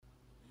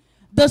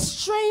the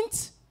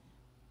strength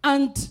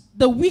and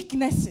the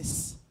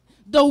weaknesses.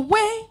 The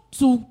way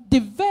to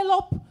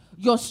develop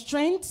your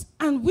strengths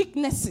and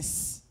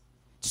weaknesses.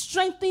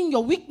 Strengthen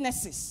your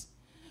weaknesses.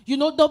 You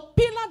know, the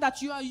pillar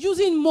that you are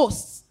using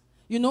most,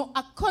 you know,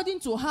 according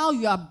to how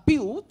you are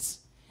built,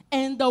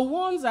 and the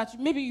ones that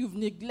maybe you've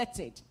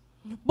neglected.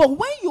 But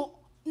when you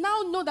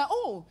now know that,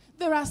 oh,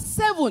 there are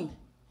 7,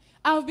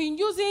 I've been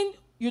using,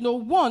 you know,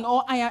 one,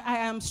 or I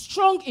am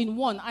strong in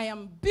one, I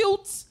am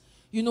built,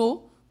 you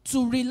know,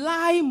 to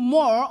rely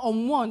more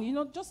on one. You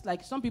know, just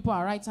like some people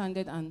are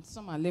right-handed and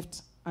some are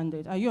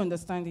left-handed. Are you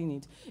understanding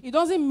it? It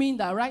doesn't mean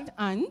that right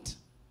hand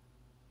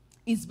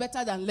is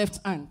better than left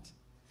hand.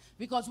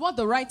 Because what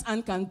the right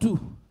hand can do,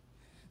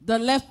 the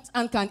left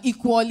hand can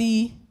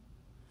equally.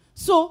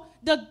 So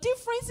the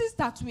differences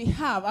that we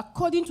have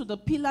according to the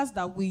pillars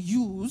that we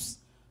use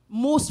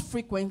most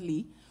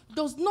frequently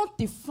does not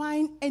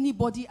define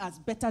anybody as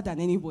better than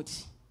anybody.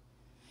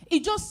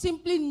 It just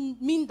simply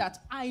means that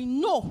I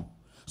know.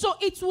 So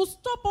it will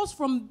stop us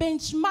from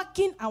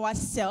benchmarking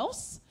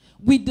ourselves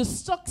with the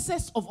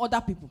success of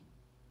other people.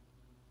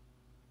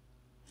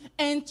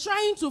 And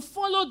trying to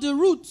follow the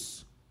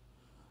routes,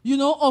 you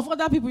know, of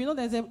other people. You know,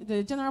 there's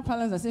the general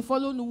parlance that say,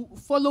 follow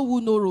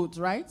who no road,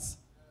 right?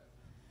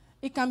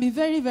 It can be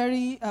very,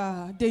 very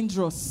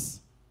dangerous.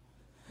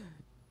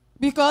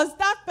 Because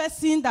that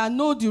person that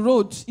knows the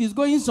road is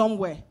going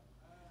somewhere.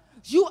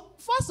 You,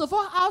 first of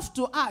all, have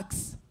to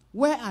ask,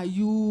 where are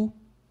you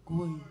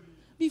going?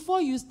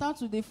 Before you start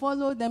to they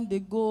follow them, they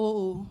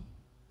go.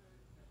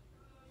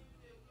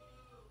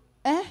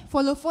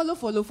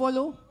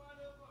 Follow.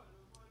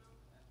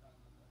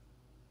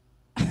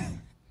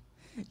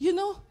 You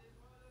know,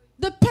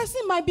 the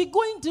person might be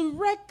going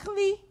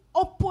directly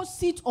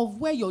opposite of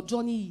where your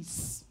journey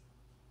is.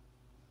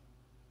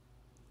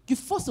 You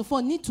first of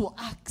all need to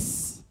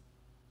ask.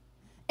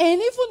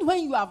 And even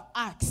when you have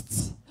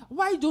asked,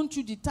 why don't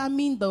you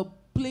determine the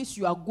place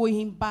you are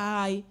going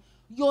by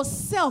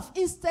yourself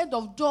instead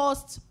of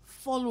just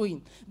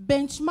following?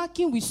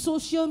 Benchmarking with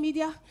social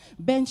media,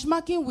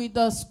 benchmarking with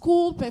the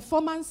school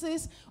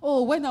performances.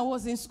 Oh, when I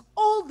was in school,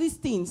 all these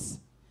things,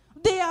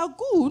 they are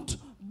good,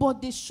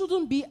 but they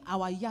shouldn't be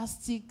our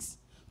yardsticks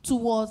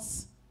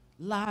towards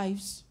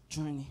life's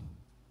journey.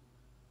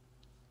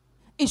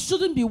 It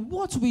shouldn't be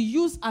what we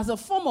use as a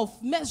form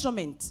of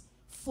measurement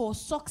for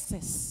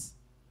success.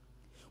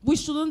 We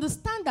should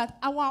understand that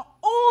our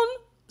own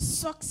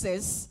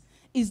success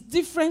is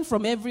different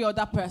from every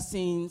other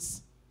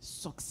person's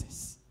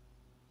success.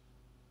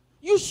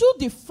 You should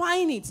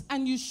define it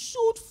and you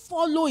should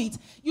follow it.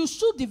 You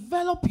should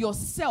develop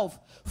yourself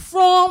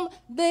from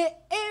the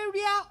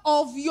area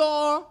of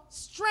your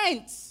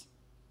strengths.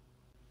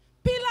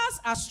 Pillars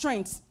are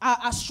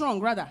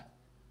strong,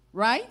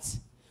 right?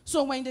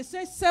 So when they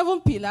say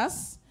 7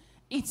 pillars,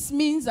 it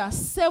means a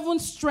 7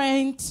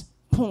 strength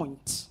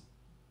point.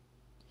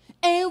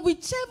 And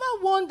whichever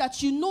one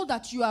that you know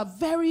that you are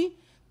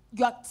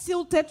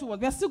tilted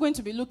towards, we are still going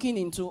to be looking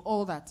into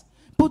all that.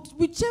 But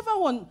whichever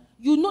one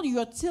you know you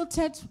are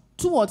tilted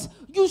towards,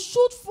 you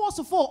should first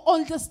of all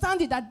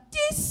understand it that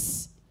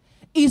this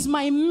is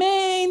my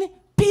main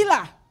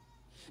pillar.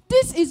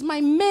 This is my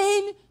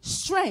main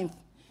strength.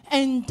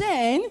 And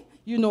then,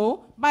 you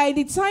know, by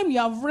the time you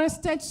have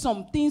rested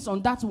some things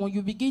on that one,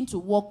 you begin to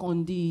work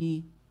on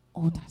the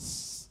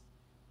others.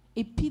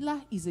 A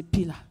pillar is a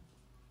pillar,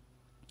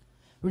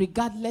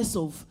 regardless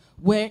of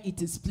where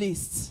it is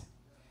placed.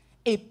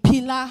 A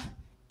pillar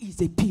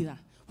is a pillar.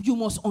 You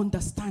must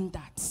understand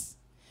that.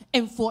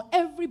 And for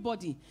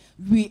everybody,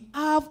 we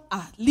have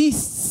at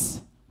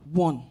least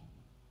one.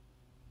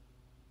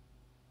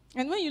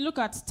 And when you look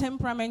at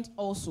temperament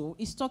also,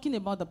 it's talking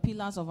about the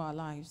pillars of our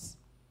lives.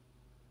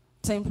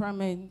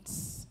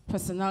 Temperaments,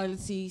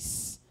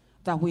 personalities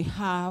that we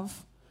have.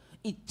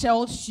 It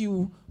tells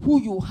you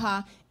who you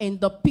are and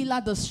the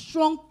pillar, the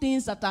strong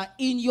things that are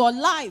in your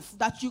life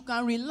that you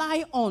can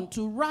rely on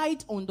to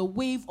ride on the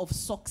wave of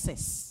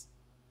success.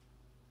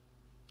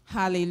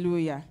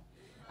 Hallelujah.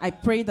 I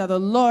pray that the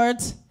Lord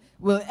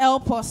will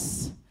help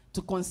us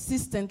to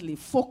consistently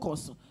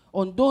focus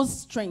on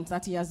those strengths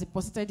that he has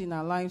deposited in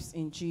our lives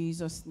in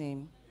Jesus'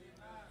 name.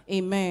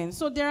 Amen.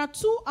 So there are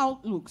 2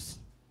 outlooks.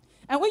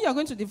 And when you're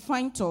going to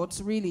define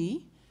thoughts,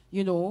 really,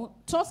 you know,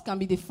 thoughts can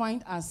be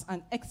defined as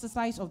an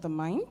exercise of the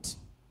mind.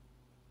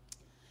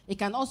 It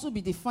can also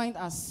be defined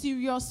as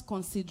serious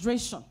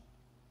consideration.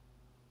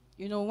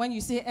 You know, when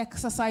you say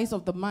exercise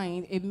of the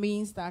mind, it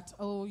means that,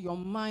 oh, your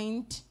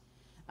mind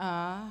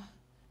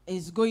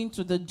is going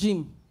to the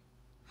gym.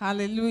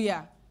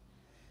 Hallelujah.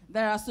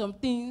 There are some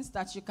things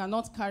that you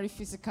cannot carry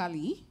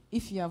physically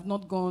if you have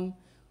not gone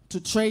to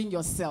train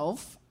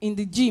yourself in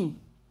the gym.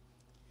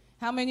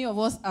 How many of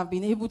us have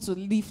been able to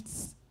lift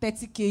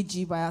 30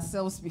 kg by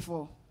ourselves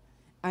before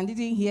and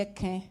didn't hear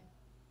Ken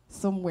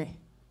somewhere?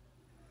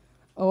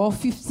 Or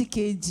 50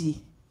 kg.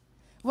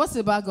 What's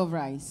a bag of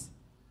rice?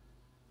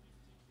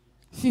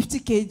 50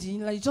 kg.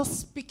 Like,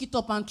 just pick it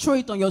up and throw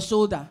it on your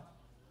shoulder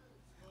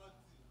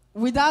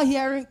without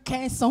hearing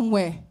Ken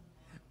somewhere.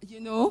 You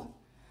know,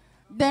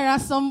 there are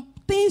some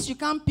things you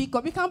can't pick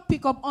up. You can't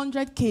pick up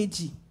 100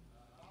 kg.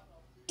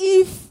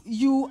 If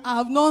you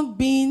have not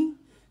been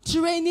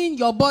training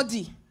your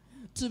body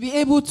to be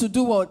able to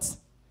do what?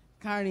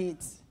 Carry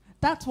it.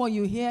 That's what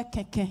you hear,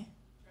 keke.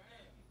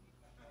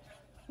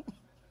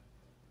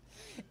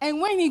 And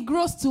when it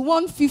grows to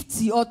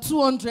 150 or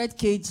 200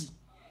 kg,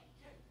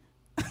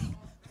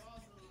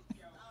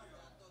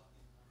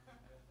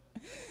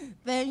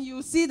 then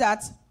you see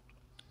that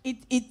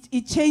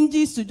it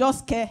changes to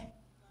just care.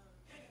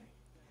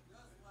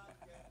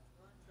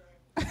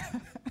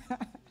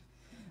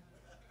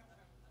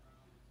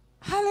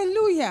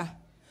 Hallelujah.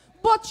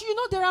 But you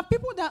know, there are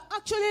people that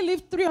actually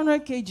lift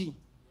 300 kg.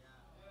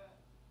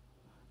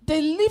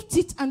 They lift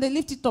it and they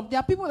lift it up. There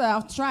are people that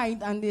have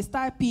tried and they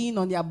start peeing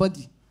on their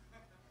body.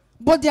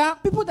 But there are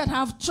people that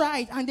have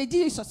tried and they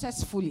did it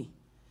successfully.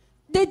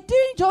 They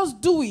didn't just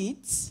do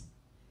it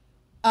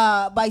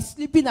by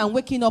sleeping and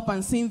waking up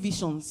and seeing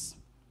visions.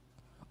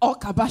 Oh,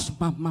 kabash,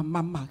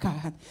 mama,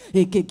 God.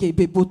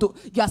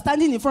 You are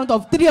standing in front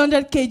of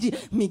 300 kg.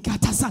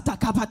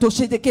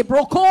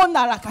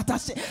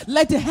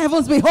 Let the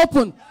heavens be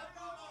open.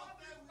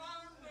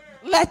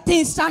 Let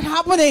things start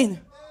happening.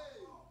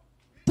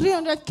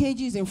 300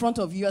 kgs in front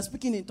of you. You are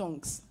speaking in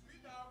tongues.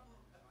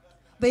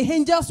 The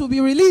angels will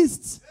be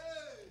released.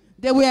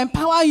 They will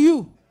empower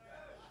you.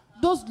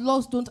 Those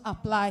laws don't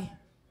apply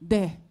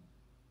there.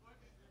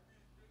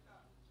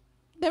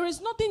 There is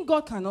nothing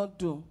God cannot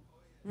do,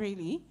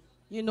 really.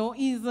 You know,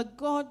 He is a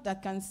God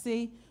that can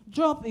say,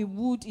 drop a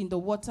wood in the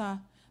water,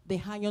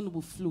 the iron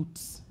will float.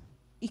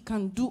 He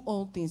can do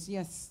all things,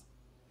 yes.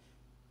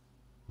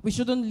 We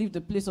shouldn't leave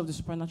the place of the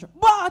supernatural.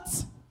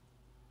 But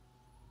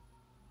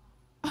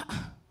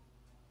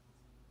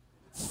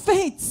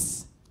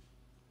faith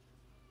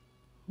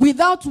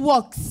without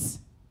works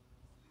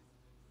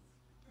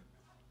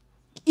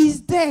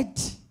is dead.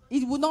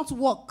 It will not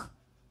work.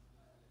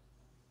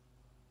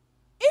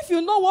 If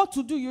you know what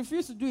to do, you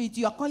refuse to do it,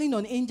 you are calling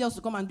on angels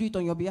to come and do it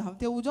on your behalf.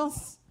 They will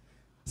just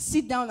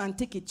sit down and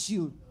take a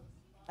chill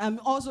and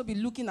also be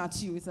looking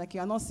at you. It's like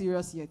you are not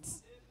serious yet.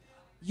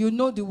 You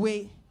know the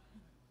way.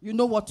 You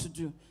know what to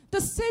do.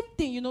 The same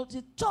thing, you know,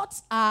 the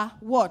thoughts are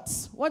what?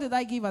 What did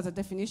I give as a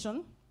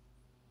definition?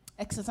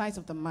 Exercise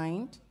of the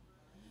mind.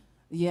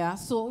 Yeah,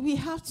 so we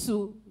have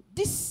to,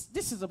 this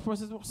is a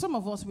process. Some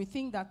of us, we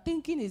think that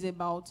thinking is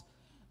about,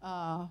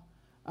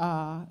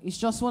 it's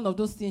just one of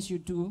those things you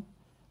do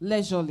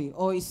leisurely,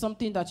 or it's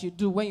something that you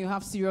do when you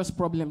have serious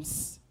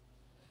problems.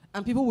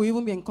 And people will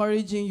even be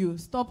encouraging you,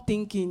 stop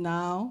thinking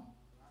now.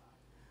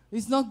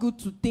 It's not good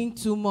to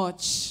think too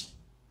much.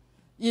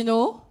 You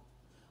know?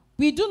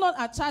 We do not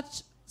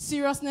attach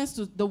seriousness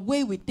to the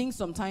way we think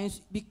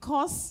sometimes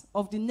because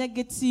of the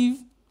negative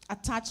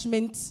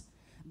attachment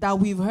that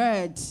we've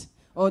heard.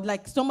 Or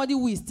like somebody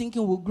who is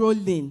thinking will grow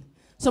lean.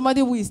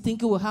 Somebody who is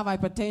thinking will have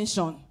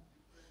hypertension.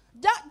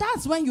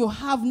 That's when you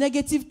have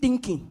negative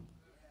thinking.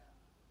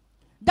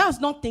 That's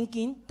not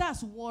thinking,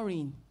 that's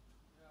worrying.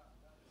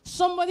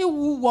 Somebody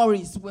who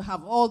worries will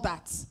have all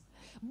that.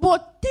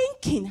 But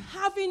thinking,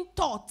 having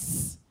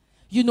thoughts,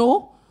 you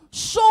know,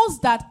 shows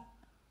that,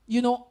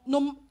 you know,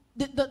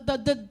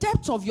 the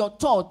depth of your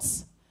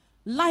thoughts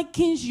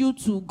likens you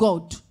to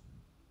God.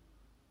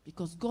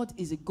 Because God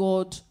is a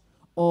God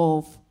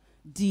of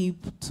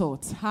deep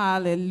thoughts.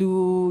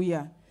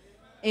 Hallelujah.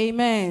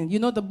 Amen. You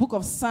know, the book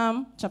of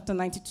Psalm, chapter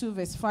 92,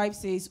 verse 5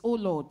 says, "O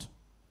Lord,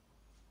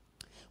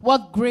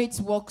 what great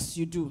works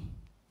you do,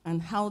 and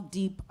how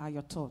deep are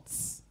your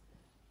thoughts."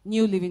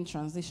 New Living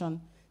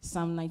Translation,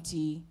 Psalm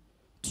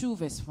 92,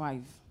 verse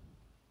 5.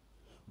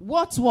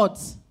 What?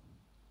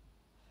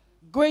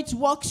 Great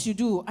works you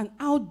do, and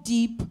how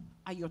deep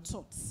are your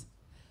thoughts?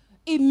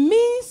 It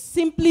means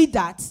simply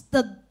that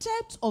the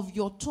depth of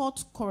your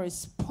thought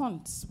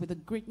corresponds with the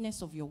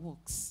greatness of your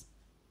works.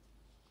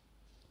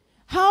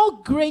 How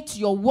great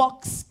your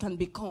works can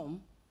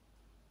become,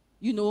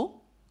 you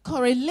know,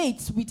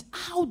 correlates with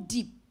how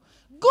deep.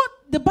 God,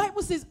 the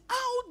Bible says,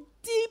 how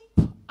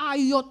deep are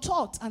your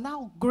thoughts and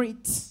how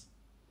great.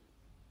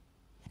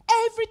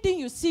 Everything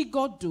you see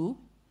God do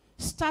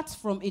starts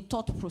from a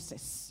thought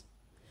process.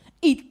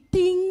 It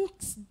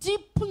thinks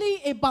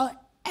deeply about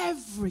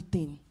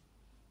everything.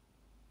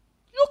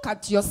 Look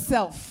at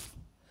yourself.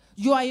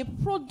 You are a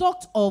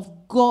product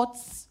of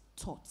God's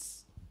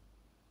thoughts.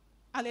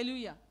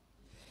 Hallelujah.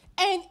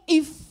 And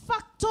He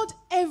factored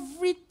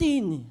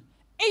everything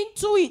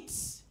into it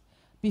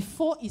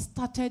before He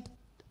started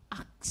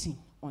acting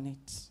on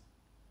it.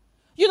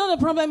 You know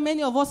the problem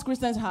many of us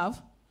Christians have?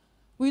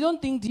 We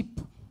don't think deep.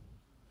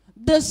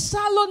 The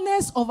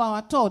shallowness of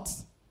our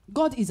thoughts,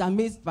 God is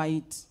amazed by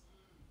it.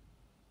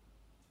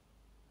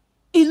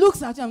 He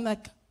looks at you and I'm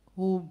like,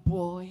 oh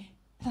boy.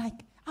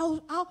 Like,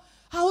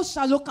 how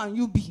shallow can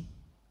you be?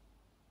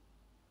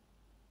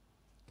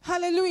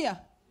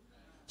 Hallelujah.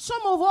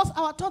 Some of us,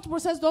 our thought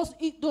process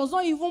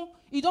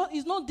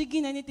is not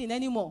digging anything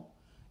anymore.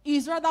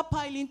 It's rather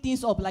piling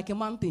things up like a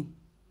mountain.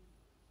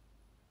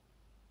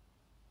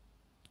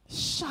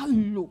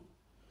 Shallow.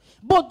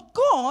 But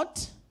God,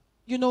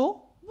 you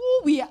know,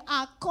 who we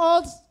are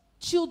called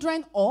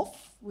children of.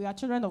 We are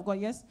children of God,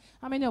 yes?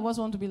 How many of us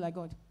want to be like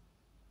God?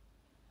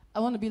 I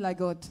want to be like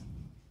God.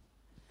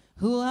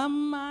 Who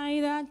am I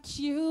that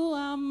you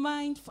are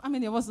mindful? How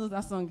many of us know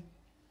that song?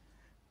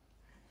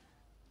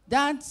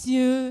 That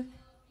you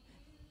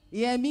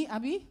hear me,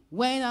 Abby?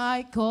 When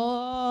I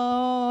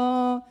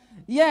call.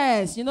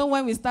 Yes, you know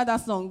when we start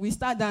that song, we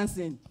start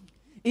dancing.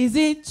 Is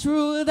it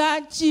true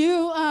that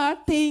you are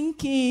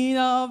thinking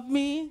of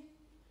me?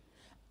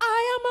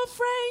 I am a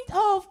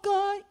friend of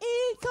God.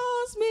 He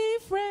calls me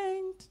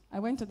friend. I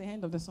went to the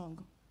end of the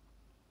song.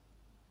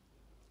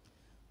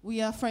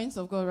 We are friends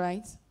of God,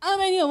 right? How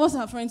many of us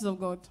are friends of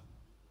God?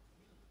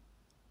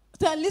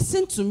 So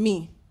listen to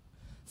me.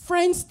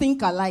 Friends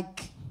think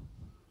alike.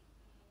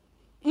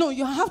 No,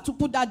 you have to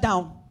put that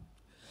down.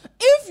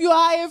 If you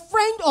are a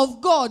friend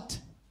of God,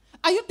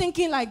 are you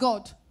thinking like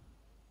God?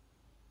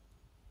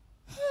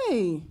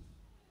 Hey,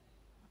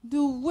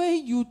 the way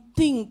you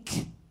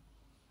think,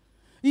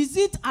 is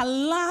it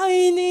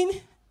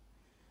aligning?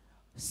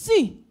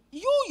 See,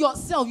 you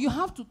yourself, you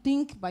have to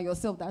think by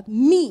yourself that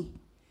me,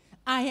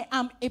 I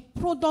am a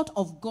product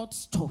of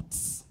God's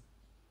thoughts.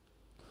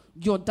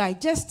 Your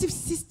digestive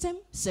system,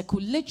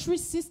 circulatory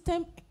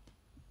system,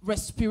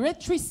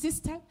 respiratory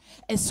system,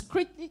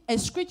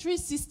 excretory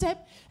system,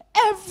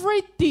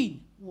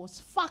 everything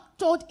was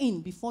factored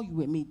in before you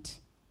were made.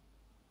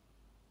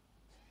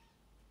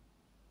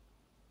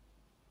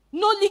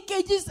 No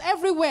leakages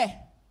everywhere.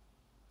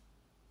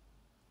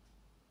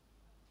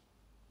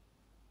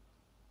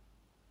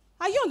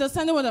 Are you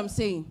understanding what I'm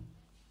saying?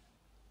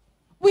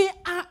 We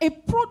are a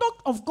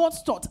product of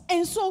God's thought.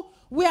 And so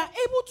we are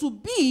able to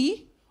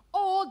be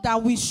all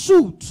that we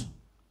should.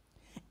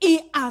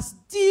 He has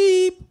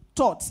deep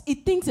thoughts. He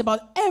thinks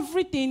about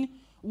everything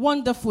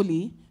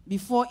wonderfully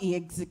before he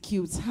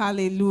executes.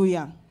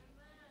 Hallelujah.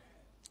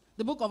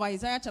 The book of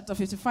Isaiah chapter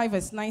 55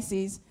 verse 9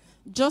 says,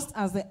 just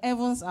as the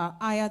heavens are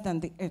higher than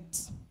the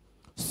earth,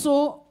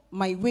 so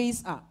my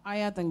ways are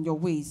higher than your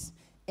ways,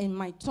 and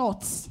my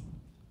thoughts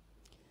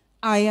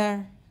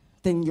higher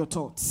than your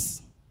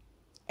thoughts.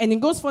 And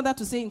it goes further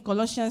to say in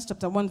Colossians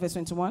chapter 1 verse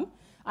 21,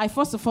 I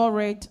first of all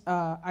read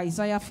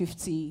Isaiah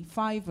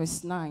 55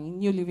 verse 9,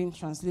 New Living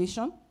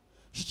Translation.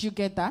 Should you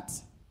get that?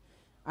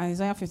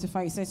 Isaiah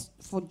 55, it says,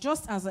 for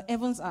just as the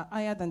heavens are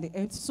higher than the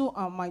earth, so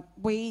are my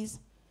ways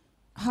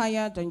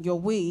higher than your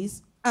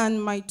ways,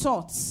 and my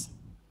thoughts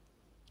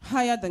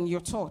higher than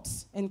your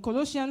thoughts. And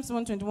Colossians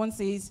 1:21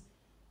 says,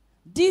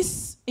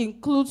 this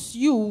includes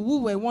you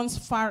who were once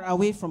far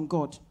away from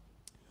God.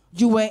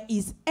 You were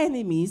his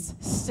enemies,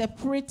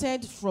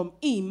 separated from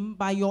him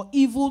by your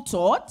evil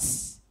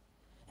thoughts.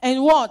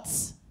 And what?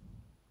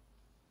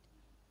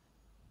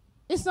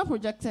 It's not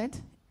projected.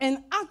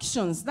 And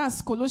actions.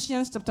 That's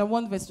Colossians chapter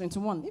 1 verse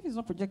 21. If it's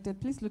not projected,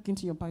 please look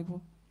into your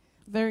Bible.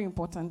 Very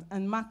important.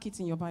 And mark it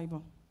in your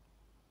Bible.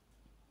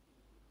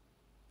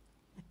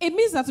 It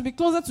means that to be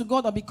closer to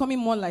God or becoming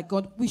more like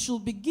God, we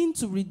should begin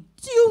to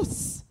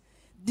reduce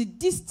the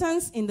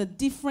distance in the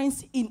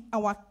difference in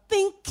our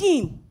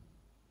thinking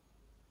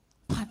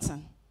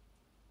pattern.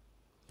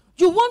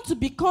 You want to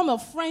become a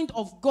friend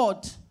of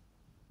God.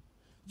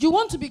 You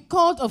want to be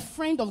called a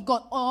friend of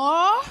God,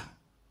 or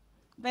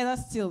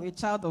better still, a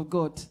child of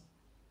God.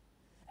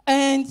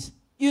 And,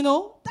 you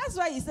know, that's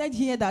why he said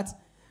here that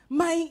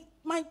my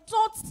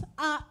thoughts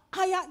are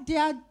higher.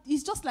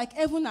 It's just like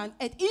heaven and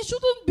earth. It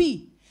shouldn't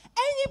be.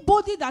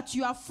 Anybody that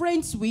you are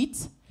friends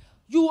with,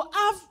 you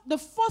have, the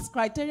first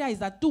criteria is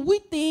that, do we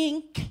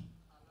think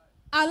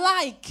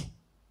alike?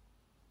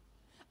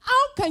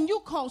 How can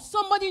you call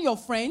somebody your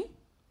friend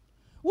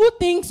who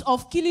thinks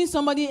of killing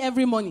somebody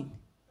every morning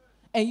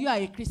and you are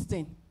a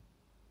Christian?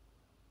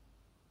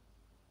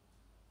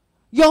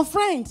 Your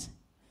friend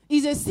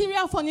is a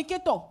serial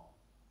fornicator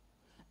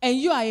and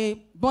you are a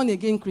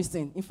born-again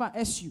Christian. In fact,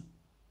 SU.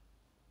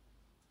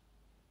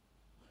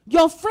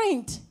 Your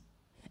friend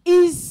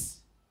is,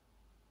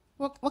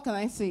 what can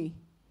I say?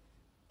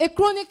 A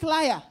chronic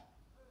liar.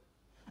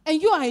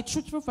 And you are a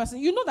truthful person.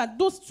 You know that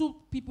those two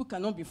people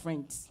cannot be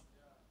friends.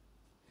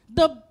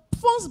 The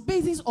first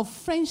basis of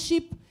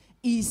friendship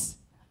is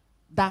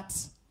that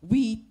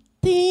we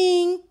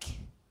think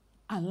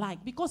alike,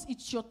 because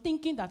it's your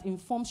thinking that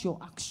informs your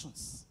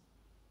actions.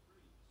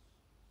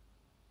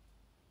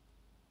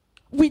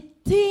 We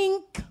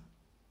think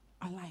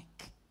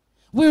alike.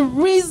 We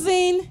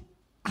reason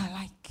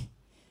alike.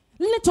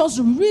 Let us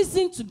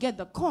reason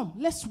together. Come,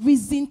 let's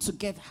reason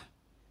together.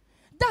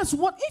 That's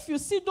what, if you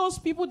see those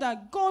people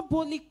that God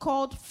boldly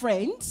called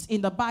friends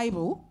in the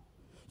Bible,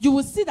 you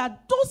will see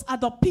that those are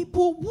the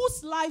people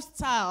whose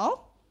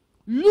lifestyle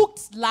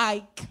looked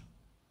like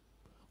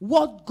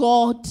what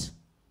God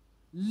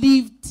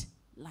lived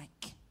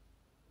like.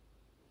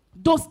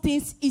 Those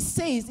things he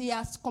says, he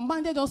has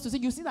commanded us to say.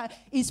 You see that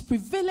it's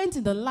prevalent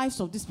in the lives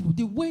of these people,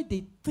 the way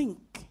they think.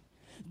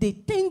 They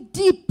think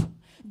deep.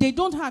 They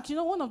don't act. You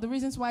know, one of the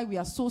reasons why we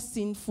are so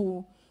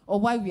sinful or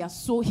why we are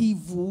so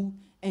evil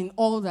and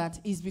all that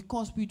is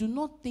because we do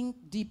not think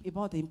deep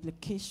about the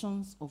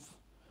implications of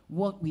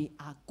what we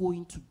are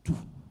going to do.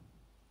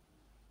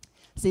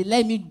 Say,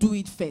 let me do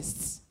it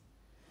first.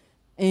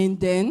 And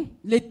then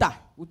later,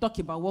 we talk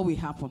about what will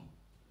happen.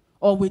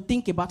 Or we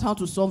think about how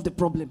to solve the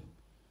problem.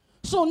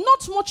 So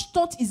not much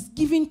thought is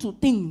given to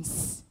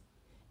things.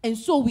 And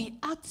so we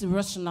act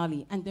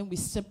rationally. And then we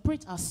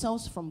separate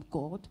ourselves from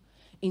God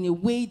in a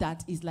way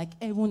that is like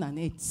heaven and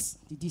earth,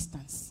 the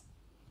distance.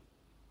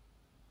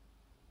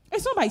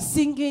 It's not by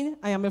singing,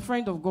 I am a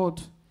friend of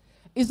God.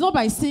 It's not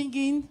by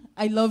singing,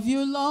 I love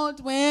you,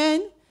 Lord,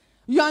 when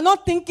you are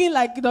not thinking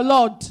like the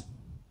Lord.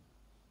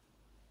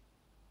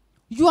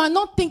 You are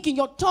not thinking,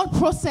 your thought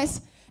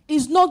process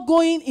is not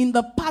going in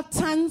the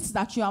patterns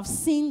that you have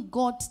seen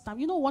God stamp.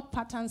 You know what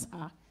patterns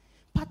are?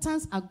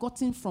 Patterns are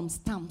gotten from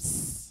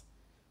stamps.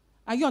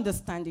 Are you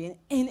understanding?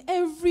 And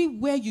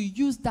everywhere you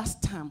use that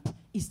stamp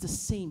is the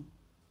same.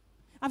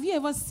 Have you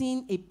ever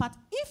seen a pattern?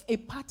 If a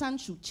pattern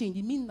should change,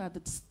 it means that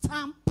the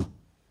stamp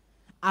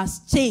has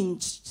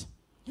changed.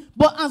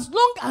 But as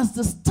long as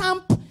the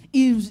stamp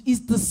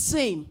is the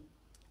same,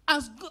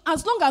 as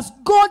long as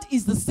God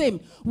is the same,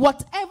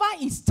 whatever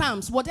he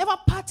stamps, whatever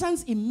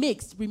patterns he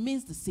makes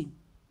remains the same.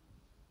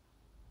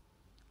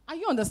 Are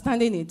you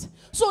understanding it?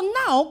 So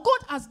now God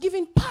has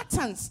given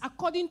patterns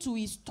according to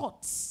his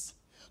thoughts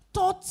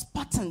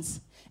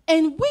patterns,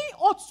 and we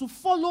ought to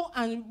follow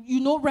and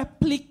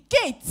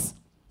replicate,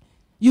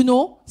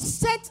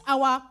 set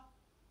our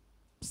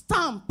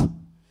stamp,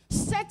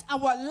 set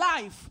our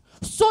life,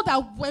 so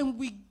that when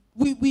we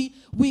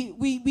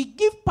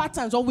give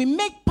patterns or we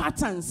make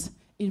patterns,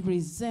 it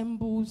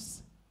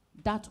resembles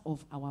that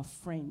of our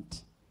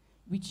friend,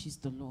 which is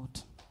the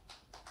Lord.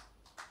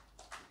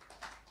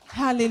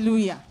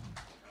 Hallelujah.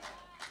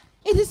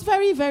 It is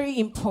very, very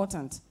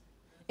important.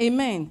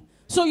 Amen.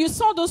 So you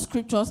saw those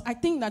scriptures. I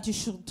think that you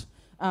should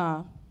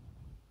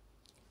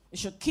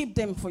keep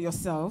them for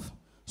yourself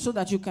so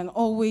that you can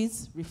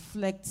always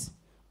reflect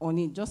on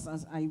it, just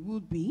as I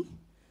will be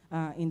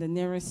in the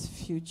nearest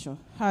future.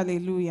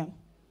 Hallelujah.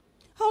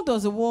 How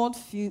does the world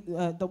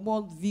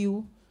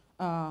view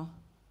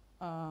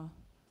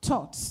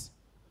thoughts?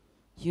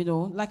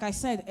 Like I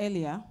said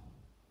earlier,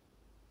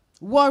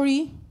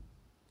 worry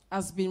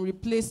has been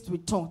replaced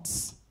with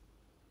thoughts.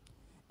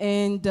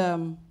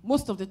 And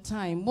most of the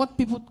time, what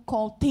people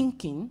call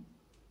thinking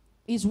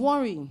is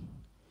worrying.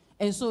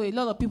 And so a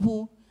lot of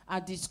people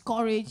are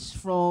discouraged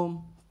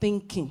from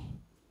thinking.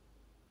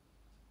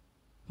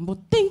 But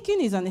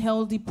thinking is an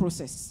healthy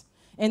process.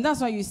 And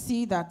that's why you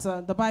see that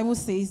the Bible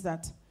says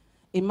that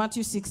in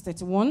Matthew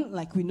 6:31,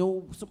 like we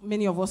know, so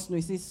many of us know,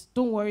 it says,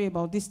 don't worry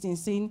about these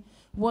things, saying,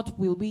 what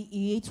will we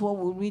eat, what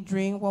will we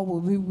drink, what will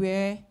we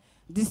wear?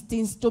 These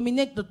things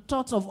dominate the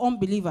thoughts of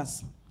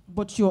unbelievers.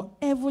 But your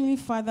heavenly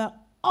Father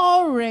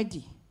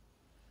already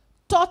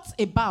thought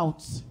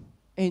about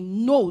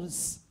and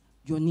knows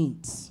your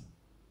needs.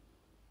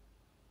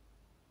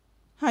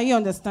 Are you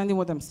understanding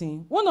what I'm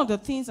saying? One of the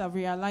things I've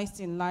realized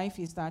in life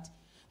is that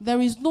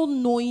there is no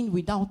knowing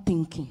without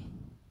thinking.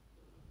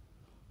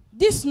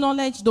 This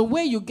knowledge, the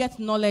way you get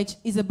knowledge,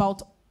 is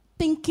about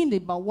thinking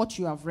about what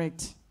you have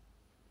read.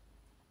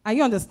 Are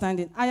you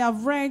understanding? I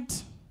have read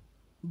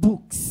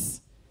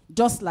books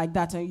just like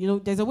that.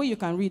 There's a way you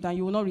can read and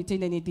you will not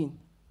retain anything.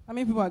 How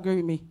many people agree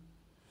with me?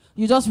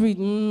 You just read.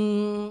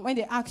 When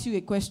they ask you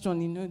a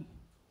question,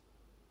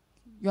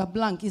 you are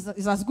blank.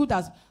 It's as good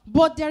as.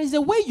 But there is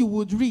a way you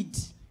would read.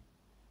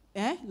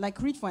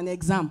 Like read for an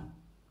exam.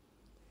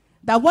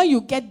 That when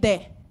you get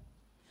there,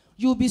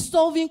 you'll be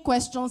solving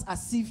questions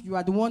as if you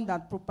are the one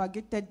that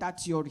propagated that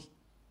theory.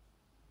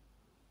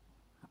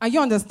 Are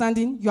you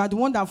understanding? You are the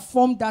one that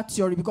formed that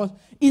theory because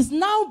it's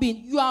now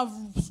been, you have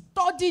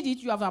studied it,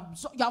 you have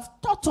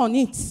thought on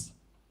it.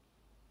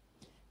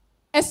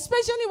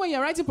 Especially when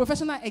you're writing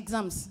professional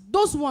exams.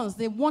 Those ones,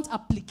 they want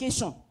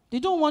application. They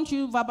don't want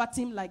you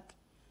verbatim like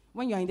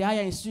when you're in the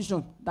higher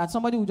institution, that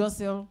somebody will just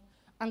sell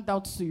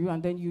handouts to you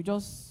and then you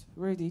just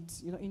read it.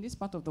 In this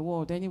part of the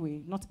world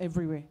anyway, not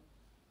everywhere.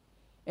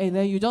 And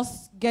then you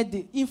just get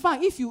the... In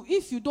fact, if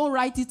you don't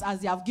write it as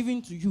they have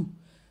given to you,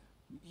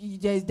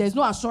 there's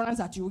no assurance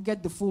that you will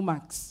get the full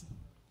marks.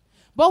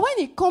 But when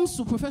it comes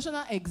to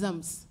professional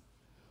exams,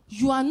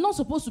 you are not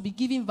supposed to be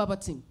giving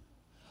verbatim.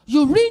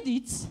 You read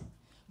it,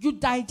 you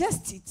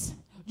digest it,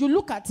 you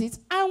look at it,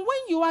 and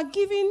when you are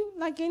giving,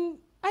 like in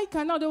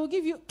iCanal, they will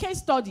give you case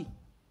study.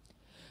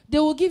 They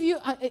will give you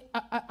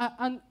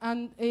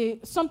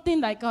something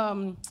like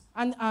a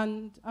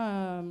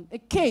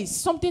case,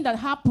 something that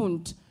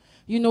happened.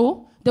 They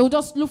will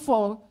just look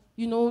for,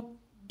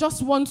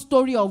 just one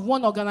story of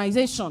one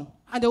organization,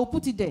 and they will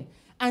put it there.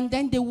 And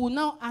then they will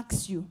now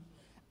ask you,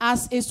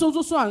 as a so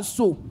and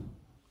so,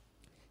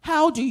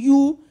 how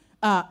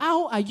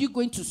are you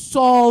going to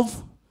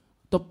solve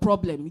the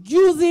problem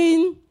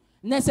using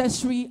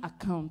necessary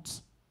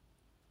accounts?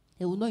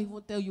 They will not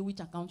even tell you which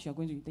account you are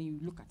going to use. Then you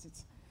look at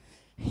it.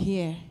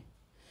 Here,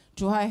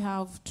 do I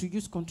have to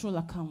use control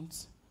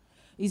accounts?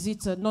 Is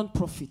it a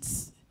non-profit?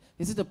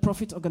 Is it a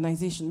profit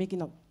organization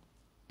making up?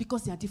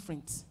 Because they are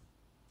different.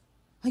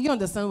 You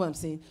understand what I'm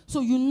saying?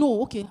 So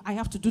okay, I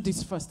have to do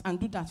this first and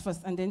do that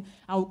first, and then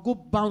I'll go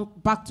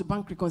back to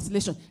bank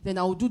reconciliation. Then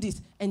I'll do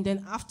this, and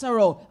then after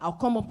all, I'll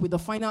come up with the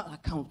final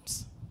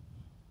account.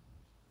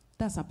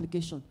 That's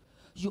application.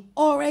 You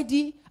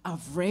already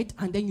have read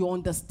and then you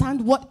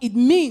understand what it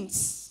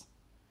means.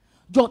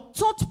 Your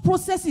thought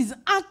process is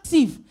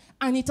active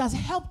and it has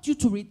helped you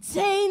to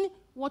retain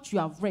what you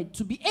have read,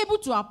 to be able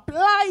to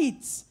apply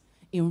it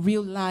in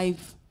real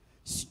life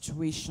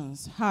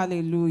situations.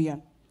 Hallelujah.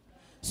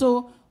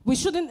 So we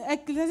shouldn't,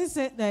 Ecclesiastes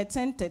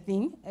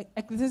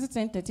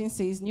 10:13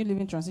 says, New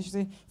Living Translation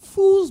says,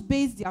 fools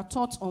base their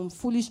thoughts on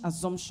foolish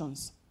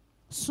assumptions.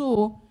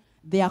 So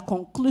their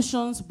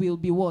conclusions will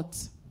be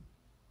what?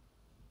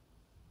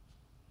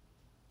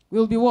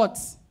 Will be what?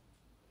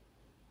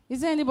 Is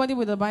there anybody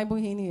with a Bible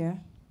in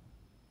here?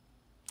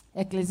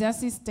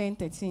 Ecclesiastes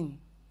 10:13.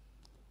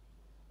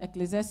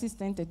 Ecclesiastes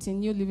 10:13,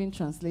 New Living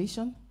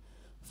Translation.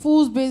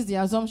 Fools base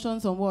their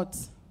assumptions on what?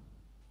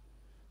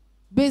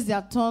 Base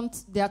their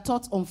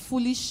thoughts on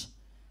foolish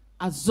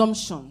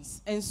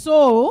assumptions. And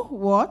so,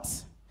 what?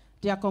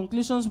 Their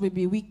conclusions will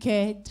be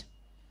wicked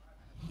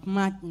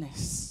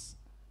madness.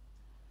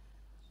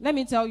 Let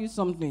me tell you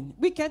something.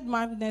 Wicked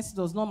madness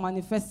does not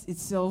manifest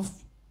itself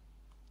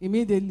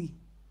immediately.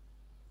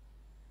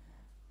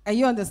 Are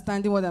you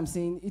understanding what I'm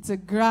saying? It's a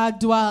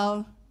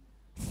gradual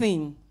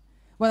thing.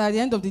 But at the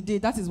end of the day,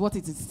 that is what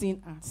it is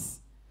seen as.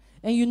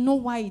 And you know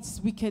why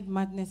it's wicked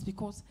madness?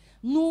 Because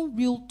no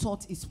real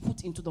thought is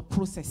put into the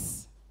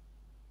process.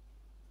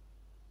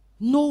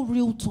 No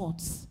real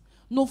thoughts.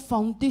 No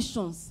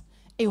foundations.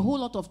 A whole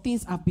lot of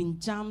things have been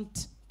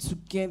jammed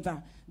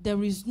together.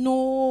 There is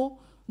no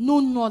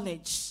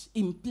knowledge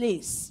in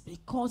place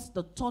because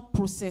the thought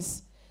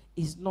process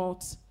is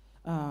not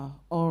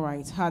all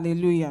right.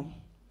 Hallelujah.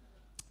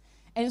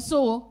 And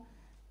so,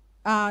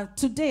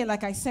 today,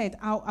 like I said,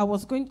 I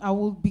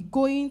will be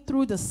going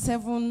through the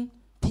 7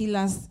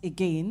 pillars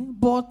again,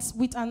 but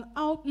with an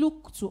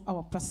outlook to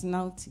our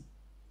personality,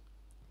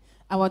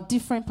 our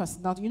different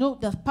personality. You know,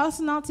 the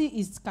personality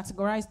is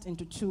categorized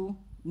into 2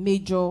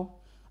 major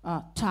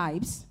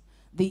types: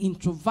 the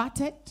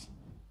introverted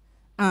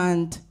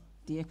and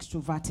the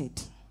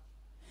extroverted.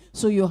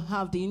 So you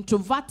have the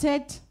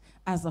introverted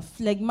as a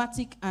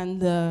phlegmatic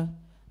and the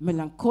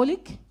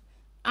melancholic,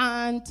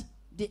 and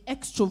the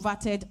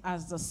extroverted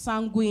as the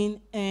sanguine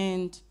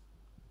and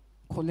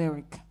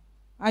choleric.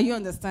 Are you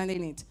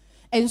understanding it?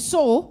 And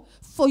so,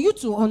 for you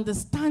to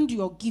understand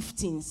your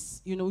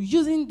giftings, you know,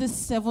 using these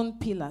 7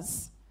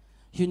 pillars,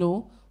 you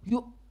know,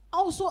 you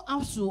also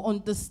have to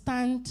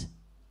understand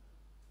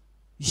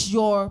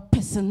your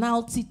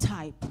personality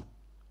type.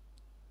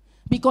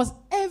 Because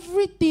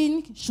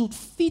everything should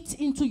fit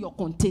into your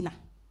container.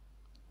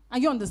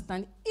 And you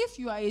understand? If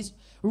you are a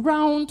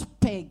round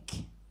peg,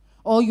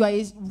 or you are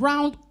a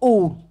round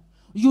hole,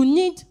 you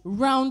need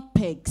round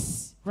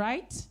pegs,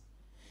 right?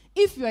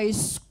 If you are a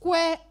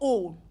square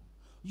hole,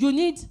 you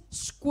need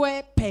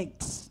square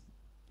pegs.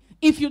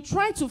 If you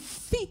try to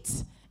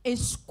fit a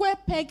square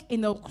peg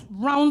in a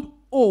round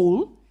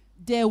hole,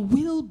 there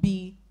will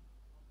be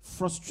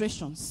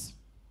frustrations.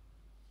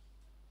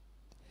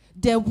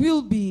 There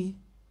will be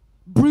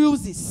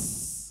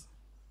bruises.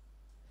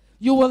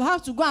 You will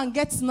have to go and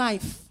get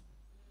knife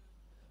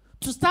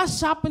to start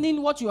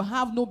sharpening what you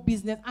have no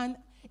business. And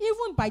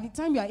even by the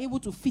time you are able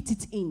to fit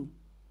it in,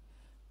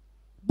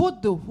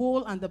 both the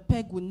hole and the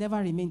peg will never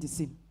remain the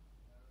same.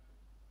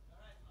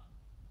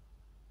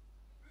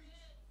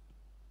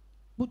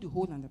 Both the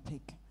hole and the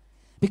peg.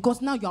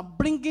 Because now you are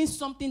bringing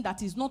something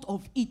that is not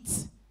of it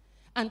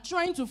and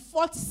trying to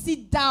force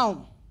it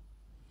down.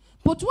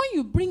 But when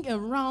you bring a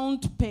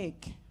round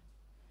peg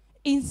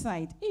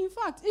inside, in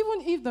fact,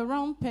 even if the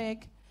round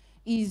peg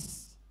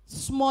is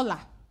smaller,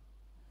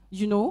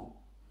 you know,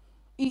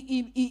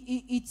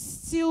 it's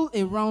still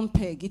a round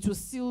peg. It will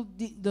still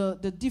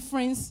the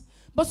difference.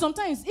 But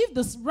sometimes if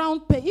the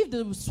round peg, if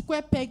the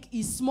square peg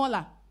is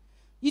smaller,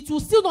 it will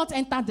still not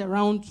enter the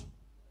round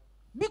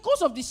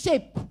because of the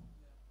shape.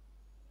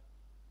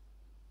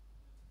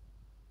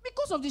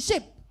 Because of the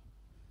shape.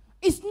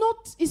 It's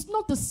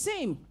not the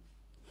same.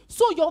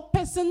 So your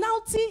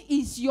personality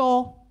is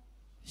your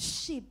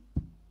shape.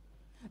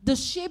 The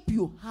shape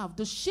you have,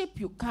 the shape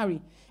you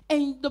carry.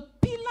 And the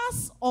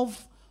pillars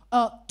of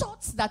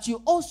thoughts that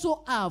you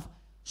also have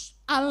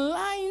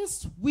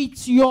aligns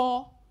with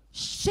your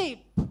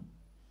shape.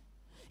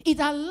 It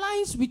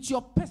aligns with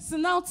your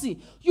personality.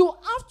 You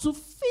have to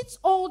fit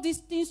all these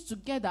things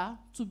together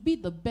to be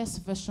the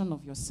best version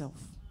of yourself.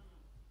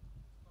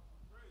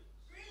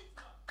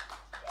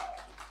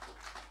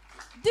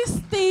 These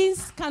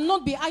things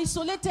cannot be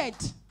isolated.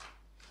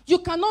 You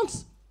cannot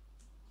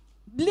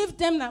leave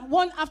them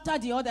one after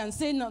the other and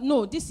say,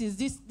 no, this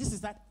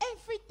is that.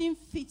 Everything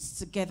fits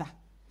together.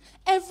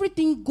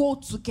 Everything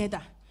goes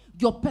together.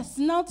 Your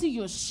personality,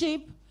 your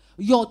shape,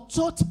 your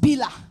thought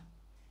pillar,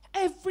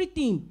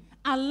 everything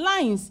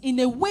aligns in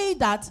a way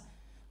that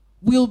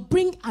will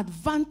bring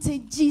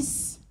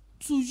advantages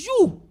to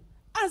you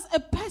as a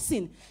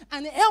person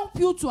and help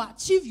you to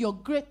achieve your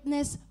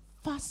greatness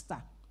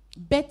faster,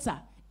 better,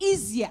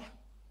 easier,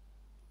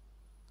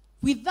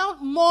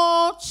 without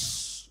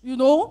much,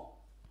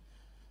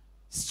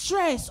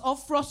 stress or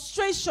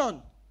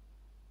frustration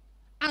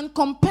and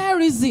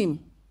comparison.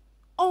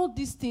 All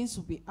these things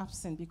will be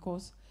absent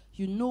because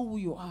you know who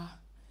you are.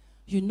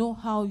 You know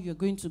how you're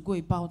going to go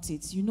about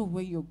it. You know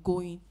where you're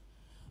going.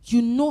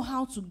 You know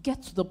how to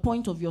get to the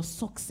point of your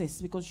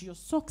success, because your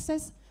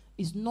success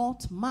is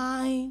not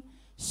my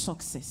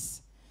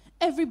success.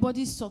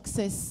 Everybody's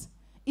success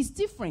is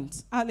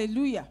different.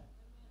 Hallelujah.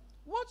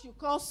 What you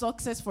call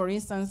success, for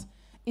instance,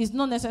 is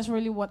not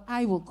necessarily what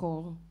I will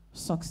call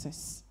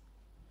success.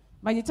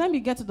 By the time you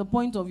get to the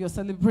point of your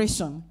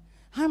celebration,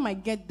 I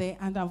might get there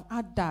and I've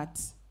had that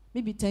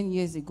maybe 10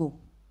 years ago.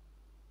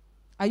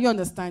 Are you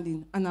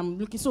understanding? And I'm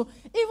looking. So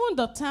even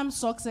the term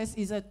success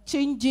is a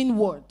changing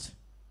word.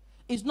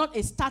 It's not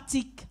a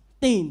static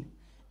thing.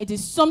 It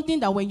is something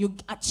that when you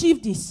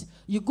achieve this,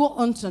 you go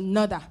on to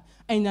another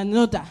and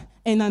another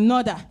and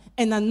another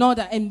and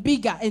another and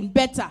bigger and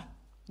better.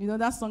 You know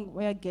that song,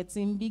 we're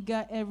getting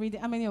bigger every day.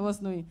 How many of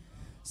us know it?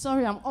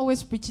 Sorry, I'm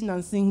always preaching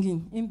and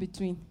singing in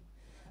between.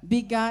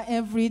 Bigger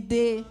every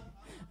day,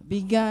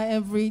 bigger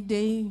every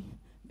day.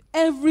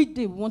 Every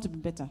day we want to be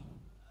better.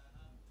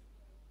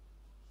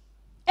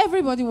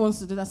 Everybody wants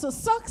to do that. So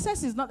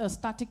success is not a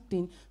static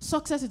thing.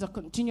 Success is a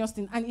continuous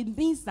thing. And it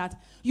means that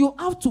you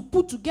have to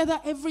put together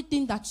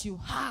everything that you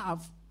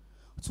have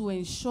to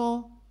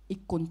ensure a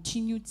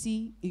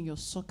continuity in your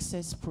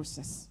success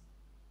process.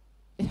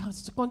 It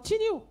has to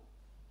continue.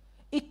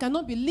 It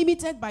cannot be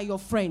limited by your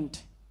friend.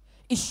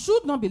 It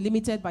should not be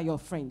limited by your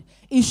friend.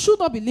 It should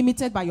not be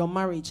limited by your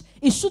marriage.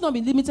 It should not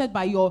be limited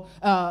by your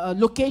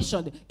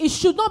location. It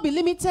should not be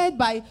limited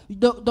by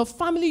the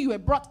family you were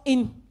brought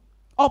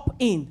up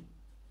in.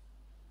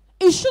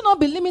 It should not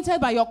be limited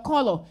by your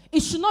color.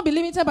 It should not be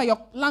limited by your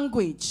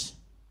language.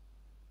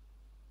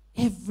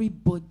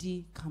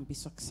 Everybody can be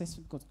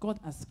successful because God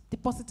has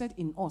deposited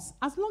in us.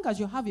 As long as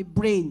you have a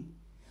brain,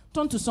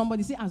 turn to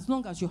somebody, say, as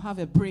long as you have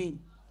a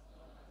brain,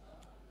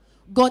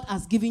 God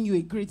has given you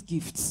a great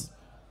gift.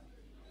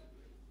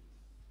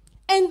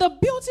 And the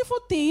beautiful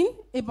thing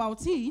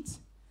about it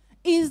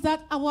is that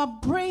our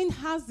brain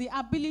has the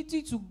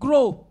ability to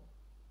grow.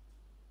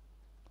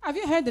 Have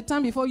you heard the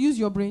term before, use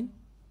your brain?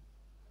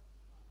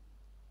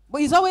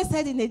 But it's always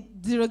said in a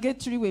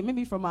derogatory way,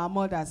 maybe from our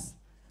mothers.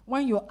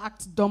 When you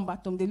act dumb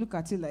at them, they look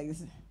at you like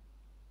this.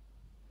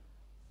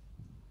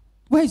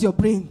 Where's your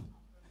brain?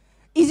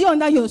 Is it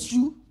under your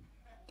shoe?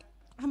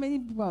 How many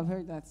people have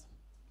heard that?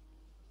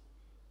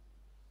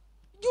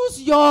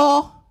 Use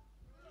your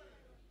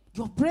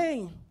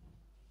brain.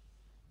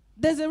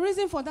 There's a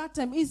reason for that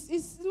term.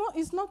 It's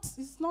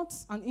not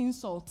an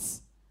insult.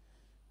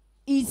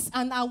 It's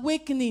an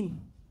awakening.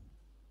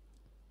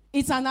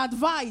 It's an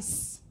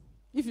advice,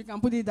 if you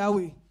can put it that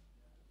way.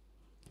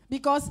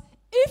 Because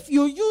if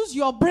you use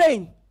your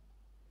brain,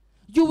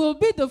 you will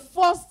be the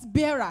first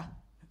bearer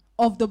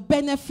of the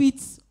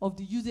benefits of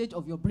the usage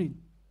of your brain.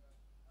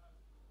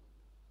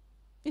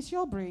 It's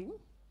your brain.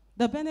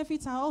 The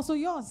benefits are also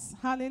yours.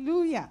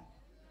 Hallelujah.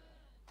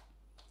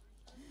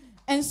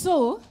 And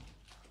so,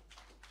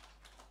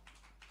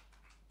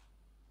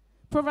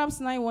 Proverbs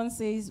 9:1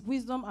 says,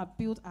 wisdom had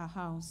built a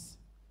house.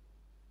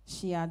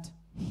 She had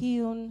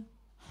hewn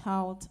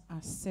out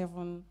her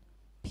 7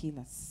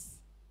 pillars.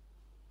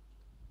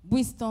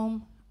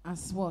 Wisdom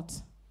has what?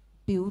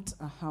 Built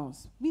a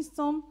house.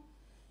 Wisdom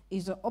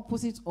is the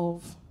opposite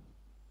of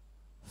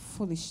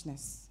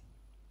foolishness.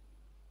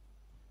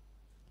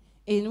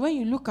 And when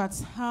you look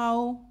at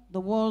how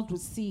the world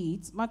would see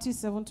it, Matthew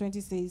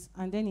 7:20 says,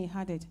 and then he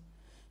added,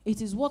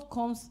 it is what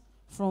comes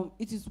from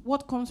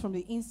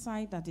the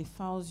inside that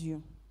defiles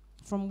you.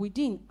 From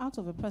within, out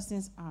of a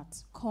person's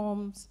heart,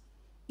 comes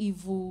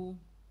evil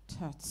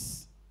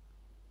thoughts.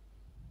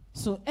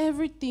 So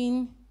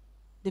everything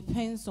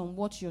depends on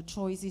what your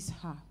choices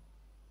are.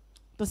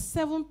 The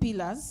 7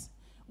 pillars,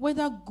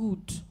 whether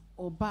good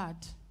or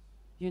bad,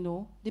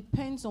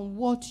 depends on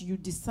what you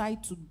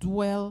decide to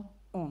dwell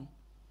on.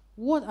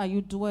 What are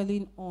you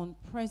dwelling on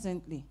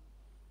presently?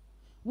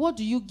 What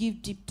do you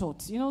give deep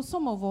thoughts?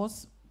 Some of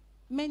us,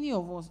 many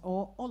of us,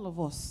 or all of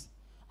us,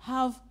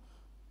 have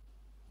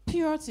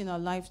periods in our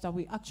lives that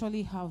we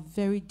actually have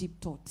very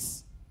deep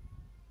thoughts.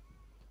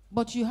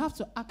 But you have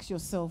to ask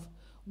yourself,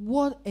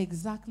 what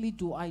exactly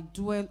do I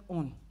dwell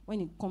on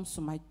when it comes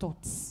to my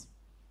thoughts?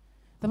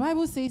 The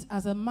Bible says,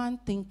 as a man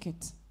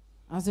thinketh,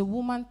 as a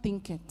woman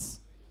thinketh,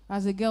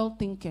 as a girl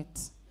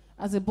thinketh,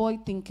 as a boy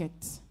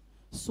thinketh,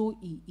 so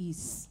he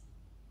is.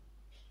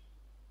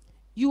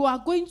 You are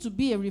going to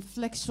be a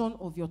reflection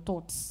of your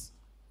thoughts.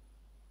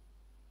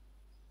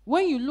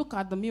 When you look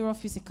at the mirror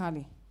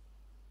physically,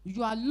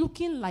 you are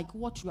looking like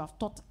what you have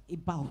thought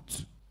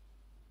about.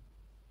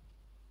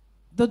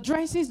 The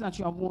dresses that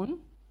you have worn,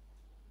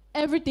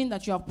 everything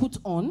that you have put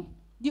on,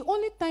 the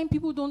only time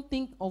people don't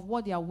think of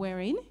what they are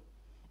wearing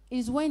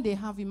is when they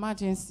have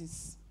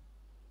emergencies.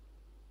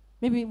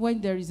 Maybe when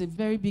there is a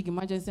very big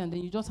emergency and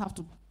then you just have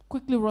to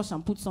quickly rush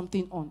and put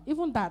something on.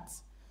 Even that,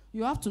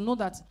 you have to know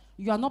that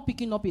you are not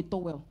picking up a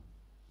towel.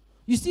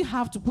 You still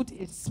have to put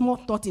a small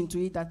thought into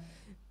it that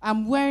I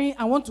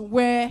want to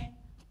wear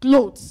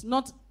clothes,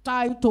 not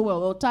tie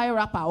towel or tie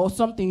wrapper or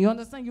something. You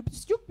understand?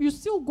 You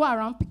still go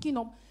around picking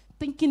up,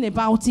 thinking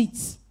about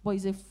it. but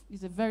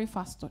it's a very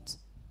fast thought.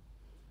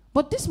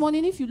 But this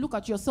morning, if you look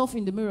at yourself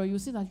in the mirror, you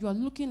see that you are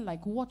looking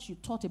like what you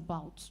thought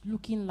about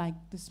looking like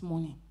this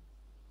morning.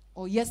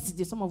 Or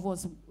yesterday, some of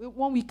us,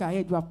 1 week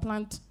ahead, you have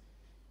planned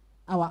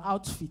our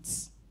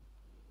outfits.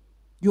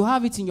 You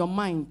have it in your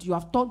mind. You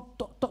have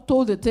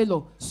told the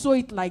tailor, sew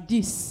it like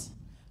this.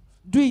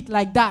 Do it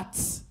like that.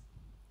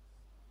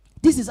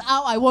 This is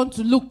how I want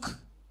to look.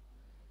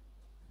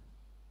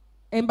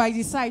 And by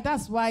the side,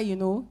 that's why,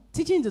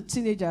 teaching the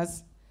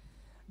teenagers,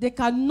 they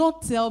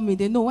cannot tell me,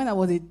 they know when I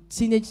was a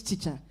teenage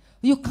teacher,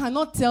 you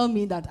cannot tell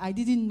me that I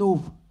didn't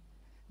know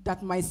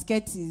that my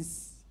skirt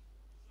is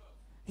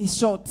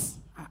short.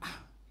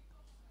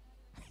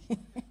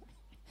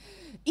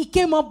 It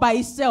came up by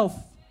itself.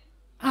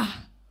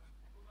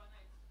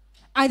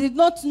 I did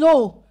not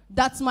know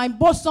that my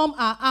bosom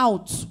are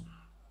out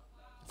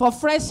for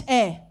fresh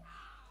air.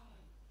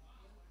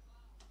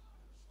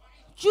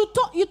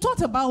 You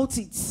thought about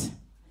it.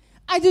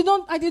 I did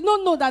not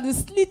know that the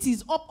slit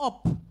is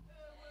up.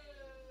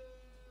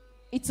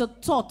 It's a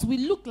thought. We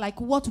look like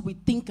what we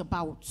think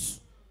about.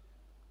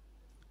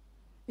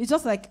 It's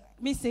just like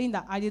me saying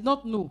that I did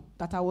not know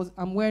that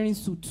I'm wearing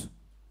suit.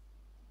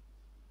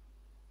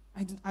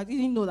 I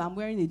didn't know that I'm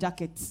wearing a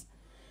jacket.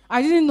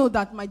 I didn't know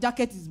that my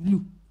jacket is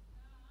blue.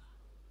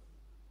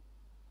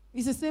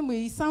 It's the same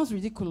way. It sounds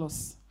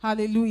ridiculous.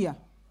 Hallelujah.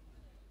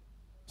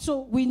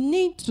 So we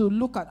need to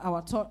look at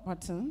our thought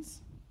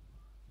patterns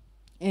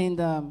and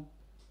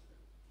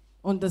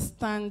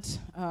understand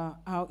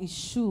how it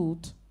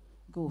should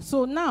go.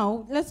 So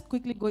now, let's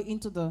quickly go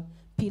into the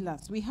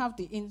pillars. We have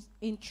the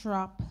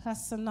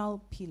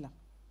intrapersonal pillar,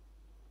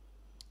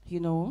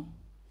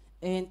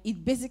 and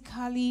it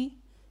basically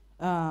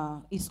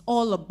is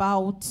all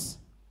about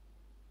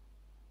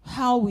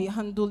how we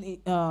handle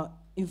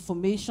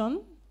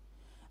information,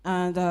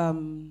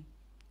 and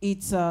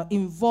it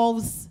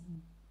involves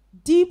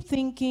deep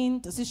thinking,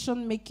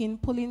 decision making,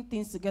 pulling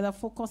things together,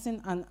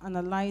 focusing and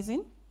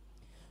analyzing.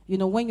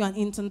 When you're an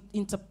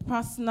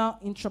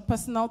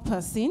intrapersonal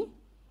person,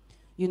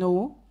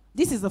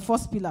 this is the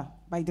first pillar,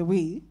 by the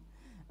way.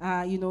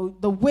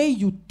 The way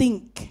you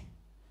think,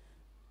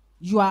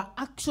 you are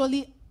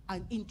actually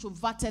an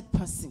introverted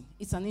person.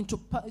 It's an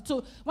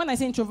so when I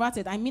say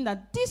introverted, I mean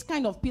that this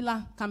kind of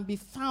pillar can be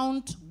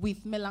found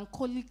with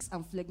melancholics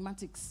and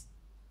phlegmatics.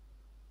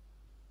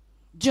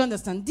 Do you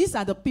understand? These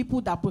are the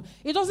people that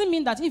it doesn't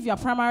mean that if you are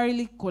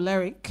primarily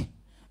choleric,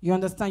 you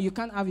understand, you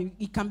can't have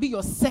it can be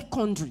your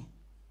secondary.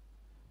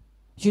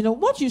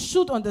 What you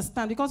should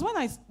understand, because when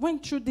I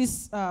went through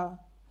these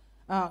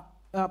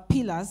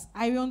pillars,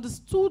 I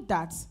understood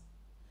that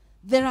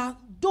there are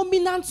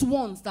dominant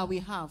ones that we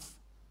have.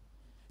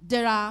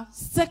 There are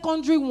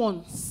secondary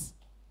ones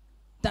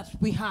that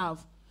we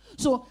have.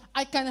 So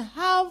I can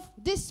have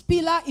this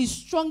pillar is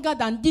stronger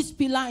than this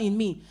pillar in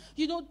me.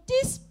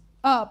 This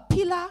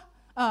pillar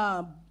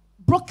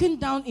broken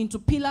down into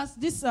pillars,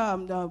 this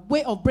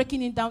way of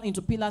breaking it down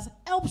into pillars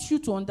helps you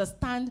to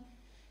understand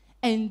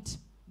and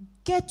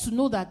get to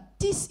know that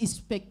this is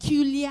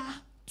peculiar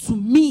to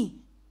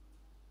me.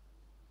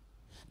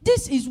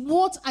 This is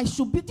what I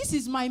should be. This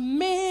is my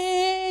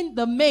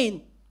the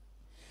main.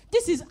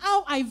 This is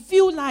how I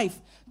view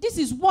life. This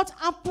is what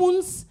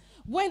happens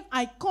when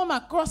I come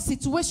across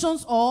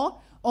situations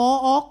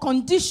or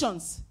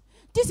conditions.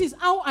 This is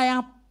how I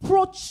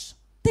approach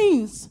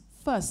things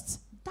first.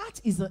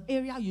 That is the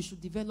area you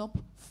should develop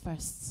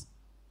first.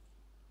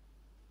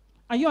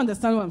 Are you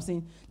understand what I'm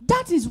saying?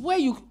 That is where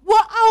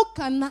how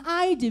can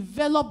I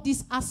develop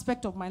this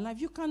aspect of my life?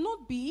 You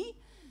cannot be,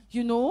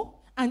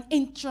 an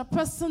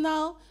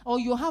intrapersonal, or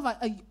you have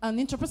an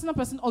intrapersonal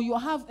person, or you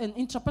have an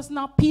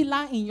intrapersonal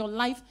pillar in your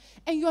life,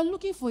 and you are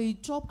looking for a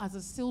job as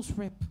a sales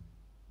rep.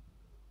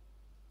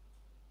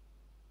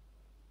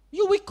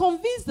 You will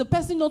convince the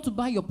person not to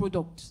buy your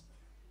product.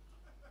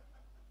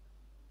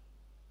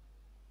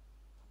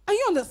 And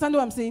you understand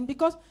what I'm saying?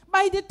 Because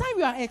by the time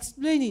you are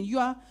explaining, you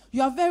are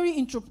very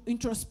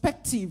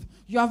introspective.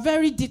 You are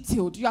very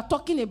detailed. You are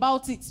talking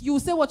about it. You will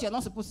say what you're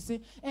not supposed to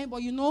say.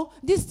 But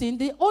this thing,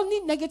 the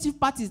only negative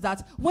part is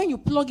that when you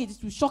plug it,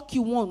 it will shock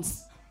you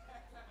once.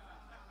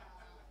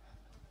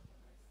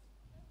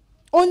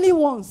 Only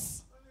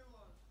once.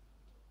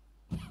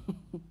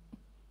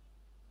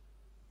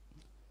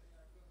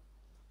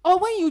 Or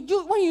when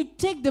you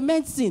take the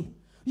medicine,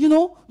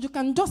 you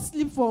can just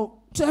sleep for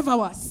 12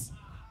 hours.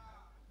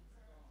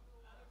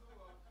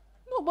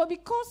 No, but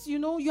because,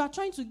 you are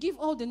trying to give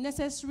all the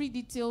necessary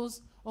details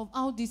of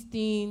how this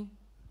thing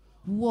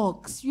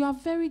works. You are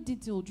very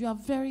detailed. You are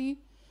very,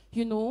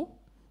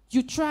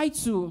 you try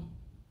to.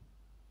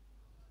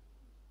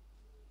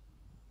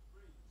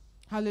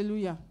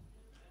 Hallelujah.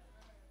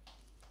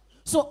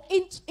 So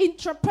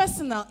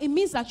intrapersonal, it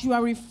means that you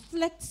are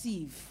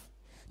reflective,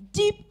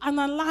 deep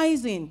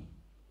analyzing,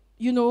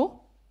 You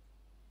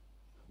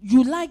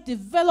like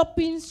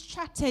developing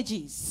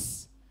strategies.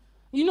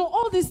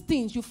 All these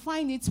things, you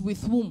find it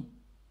with whom?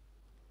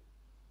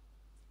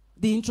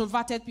 The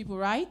introverted people,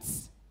 right?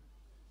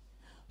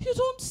 You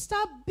don't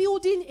start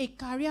building a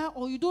career,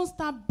 or you don't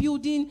start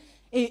building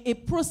a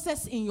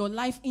process in your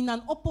life in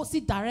an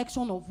opposite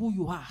direction of who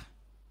you are.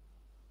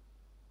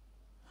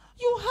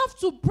 You have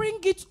to bring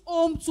it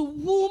home to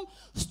whom.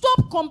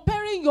 Stop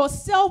comparing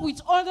yourself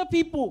with other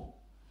people.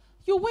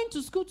 You went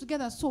to school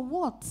together, so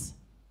what?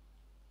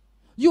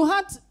 You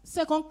had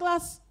second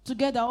class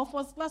together or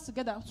first class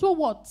together, so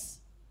what?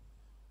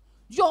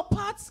 Your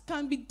paths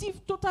can be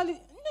totally,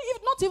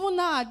 if not even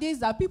nowadays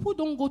that people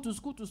don't go to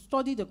school to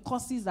study the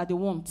courses that they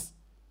want.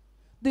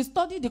 They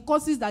study the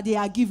courses that they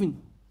are given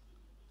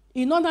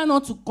in order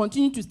not to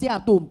continue to stay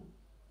at home.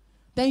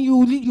 Then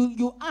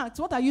you ask,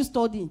 what are you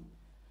studying?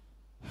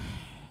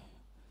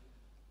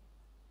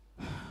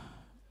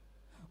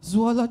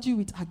 Zoology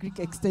with agric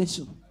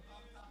extension.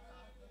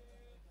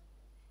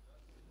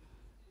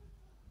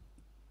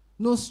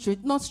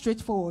 Not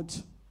straightforward.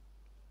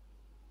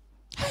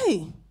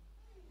 Hey,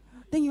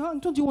 then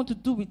what do you want to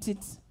do with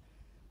it?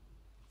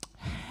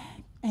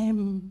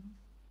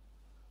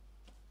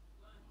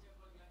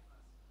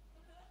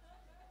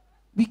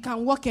 We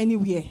can walk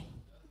anywhere.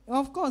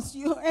 Of course,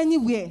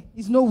 anywhere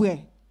is nowhere.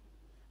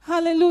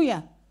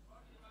 Hallelujah.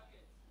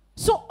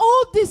 So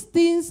all these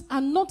things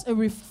are not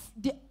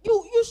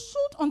you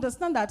should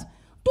understand that.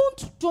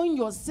 Don't join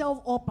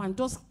yourself up and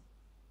just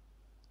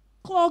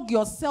clog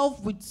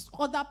yourself with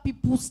other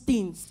people's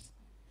things.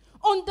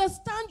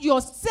 Understand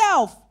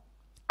yourself.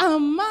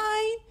 And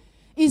mine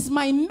is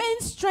my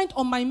main strength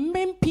or my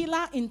main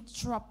pillar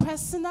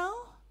intrapersonal.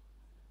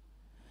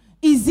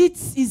 Is it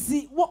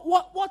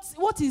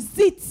what is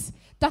it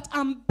that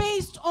I'm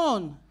based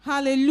on?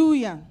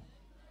 Hallelujah.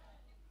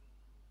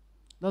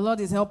 The Lord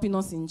is helping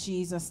us in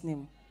Jesus'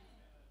 name.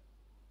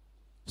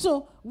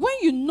 So when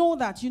you know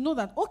that,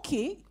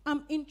 okay,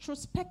 I'm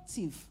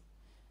introspective.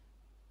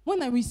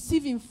 When I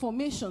receive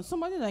information,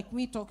 somebody like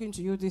me talking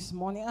to you this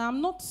morning,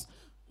 I'm not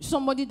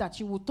somebody that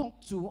you will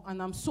talk to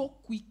and I'm so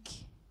quick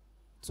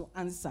to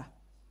answer.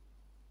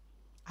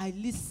 I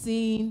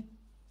listen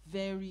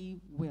very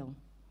well.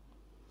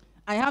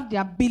 I have the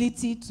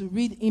ability to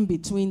read in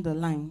between the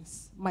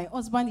lines. My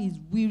husband is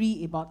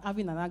weary about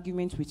having an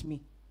argument with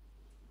me.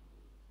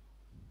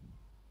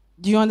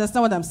 Do you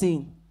understand what I'm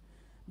saying?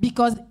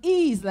 Because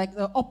he is like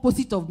the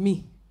opposite of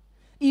me.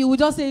 He will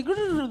just say,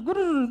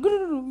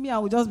 me, I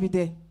will just be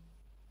there.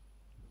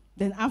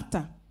 Then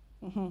after.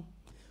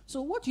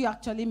 So what do you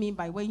actually mean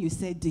by when you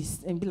said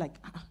this? And be like,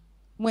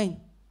 when?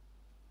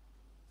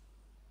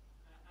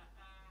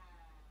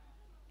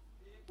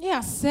 He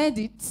has said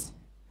it,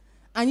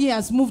 and he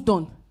has moved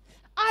on.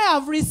 I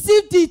have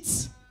received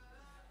it,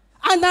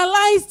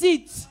 analyzed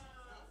it,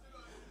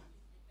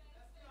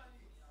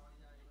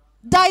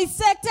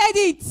 dissected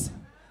it,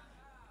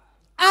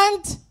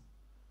 and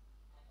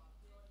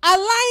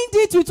aligned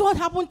it with what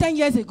happened 10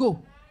 years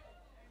ago.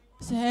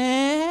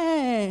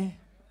 Say,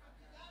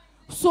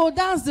 so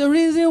that's the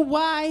reason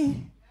why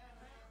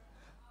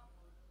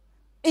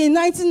in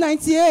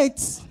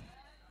 1998,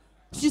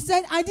 she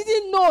said, I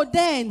didn't know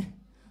then,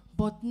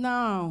 but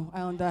now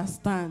I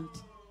understand.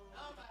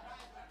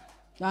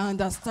 I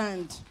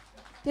understand.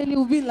 Then it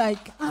will be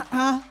like,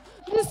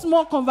 this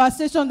small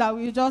conversation that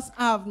we just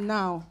have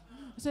now.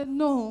 I said,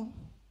 no,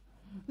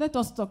 let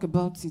us talk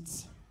about it.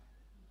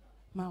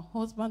 My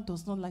husband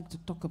does not like to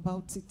talk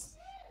about it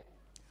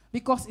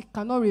because he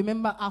cannot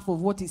remember half of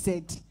what he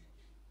said.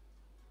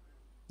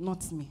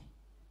 Not me.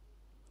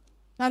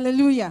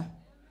 Hallelujah.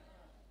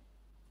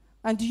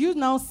 And do you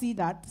now see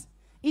that?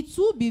 It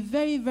will be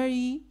very,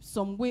 very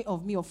some way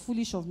of me or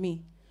foolish of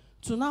me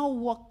to now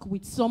work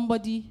with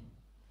somebody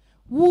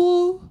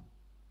who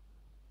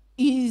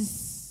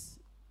is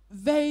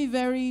very,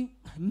 very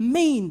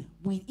mean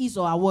with his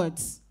or her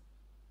words.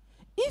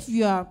 If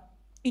you are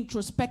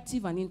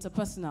introspective and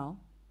interpersonal,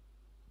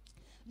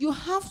 you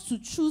have to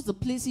choose the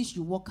places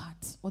you work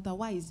at.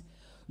 Otherwise,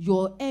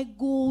 your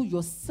ego,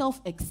 your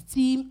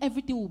self-esteem,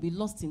 everything will be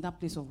lost in that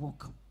place of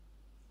work.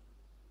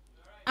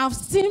 I've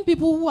seen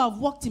people who have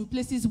worked in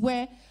places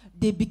where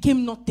they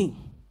became nothing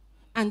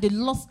and they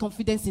lost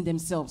confidence in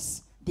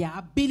themselves, their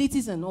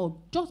abilities and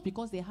all, just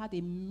because they had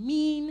a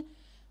mean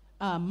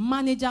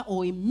manager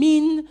or a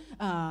mean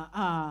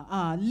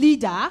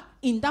leader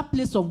in that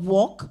place of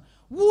work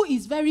who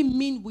is very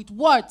mean with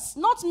words.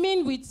 Not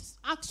mean with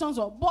actions,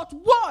 but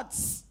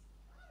words.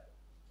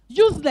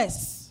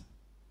 Useless.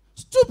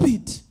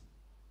 Stupid.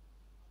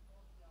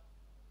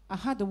 I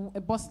had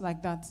a boss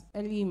like that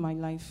early in my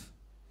life.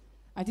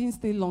 I didn't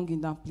stay long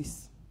in that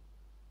place.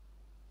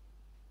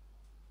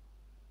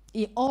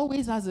 He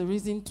always has a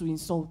reason to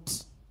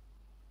insult.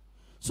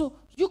 So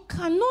you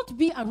cannot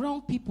be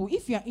around people,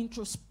 if you are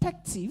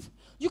introspective,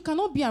 you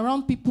cannot be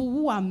around people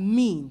who are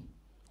mean,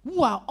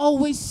 who are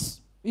always,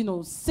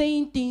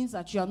 saying things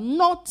that you are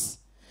not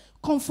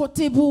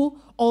comfortable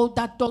or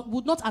that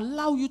would not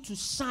allow you to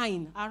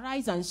shine.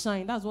 Arise and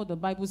shine. That's what the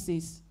Bible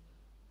says.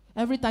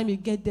 Every time you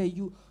get there,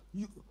 you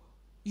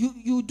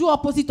do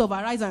opposite of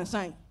arise and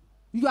shine.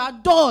 You are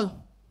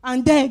dull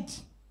and dead.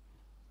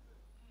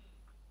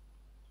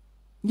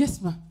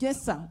 Yes, ma'am.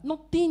 Yes, sir.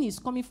 Nothing is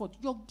coming forth.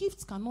 Your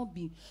gifts cannot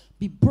be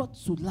brought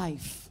to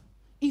life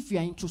if you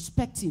are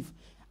introspective.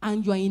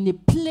 and you are in a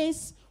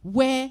place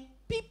where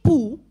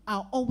people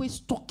are always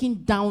talking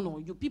down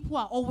on you, people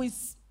are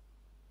always,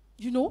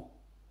 you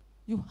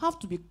have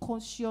to be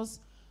conscious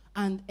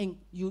and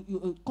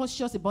you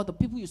conscious about the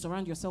people you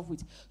surround yourself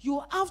with.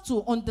 You have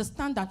to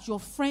understand that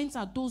your friends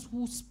are those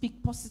who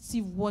speak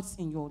positive words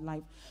in your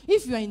life.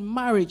 If you are in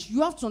marriage,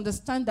 you have to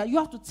understand that you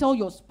have to tell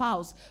your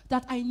spouse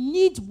that I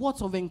need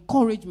words of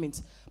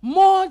encouragement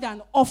more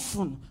than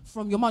often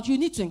from your mouth. You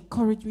need to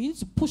encourage me. You need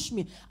to push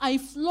me. I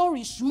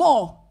flourish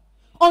more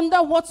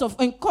under words of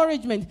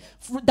encouragement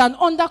than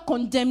under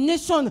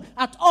condemnation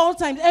at all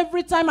times.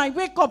 Every time I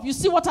wake up, you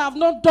see what I have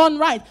not done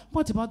right.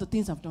 What about the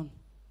things I've done?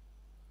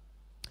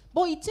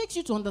 But it takes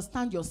you to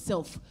understand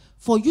yourself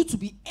for you to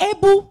be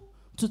able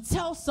to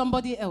tell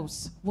somebody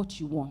else what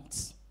you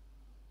want.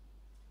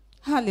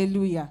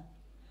 Hallelujah.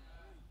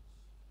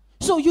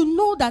 So you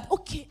know that,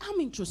 okay, I'm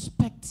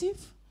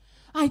introspective.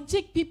 I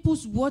take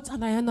people's words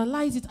and I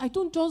analyze it. I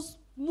don't just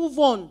move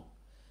on.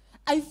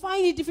 I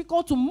find it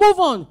difficult to move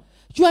on.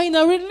 You are in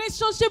a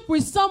relationship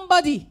with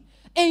somebody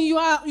and you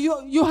have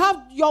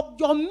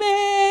your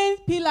main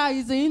pillar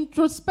is the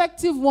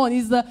introspective one,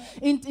 is the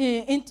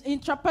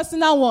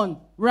intrapersonal one,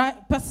 right?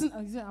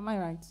 Am I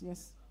right?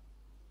 Yes.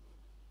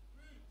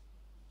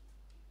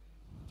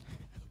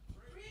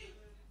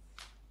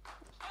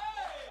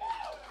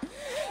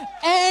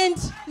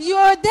 And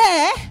you're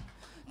there.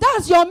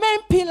 That's your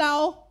main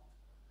pillar,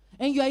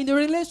 and you're in a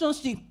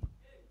relationship.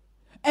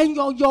 And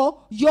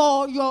your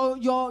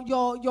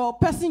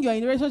person you're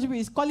in a relationship with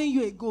is calling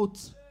you a goat.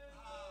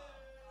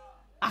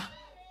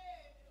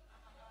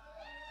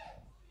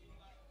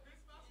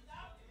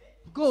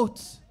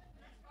 Goat.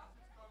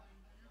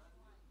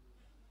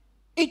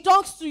 It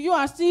talks to you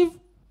as if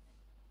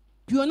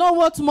you're not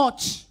worth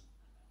much.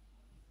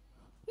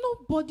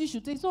 Nobody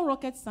should take, it's not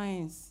rocket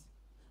science.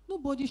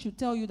 Nobody should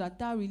tell you that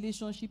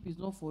relationship is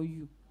not for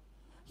you.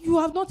 You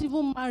have not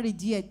even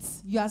married yet.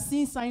 You are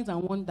seeing signs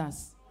and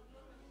wonders.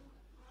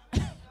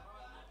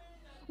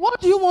 What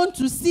do you want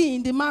to see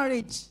in the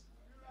marriage?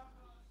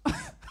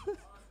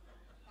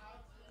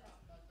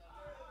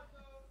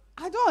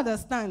 I don't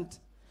understand.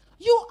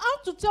 You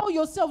have to tell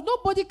yourself,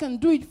 nobody can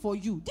do it for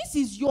you. This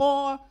is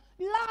your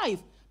life.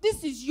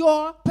 This is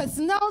your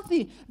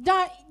personality.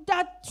 That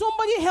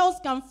somebody else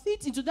can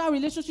fit into that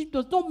relationship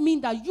does not mean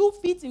that you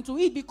fit into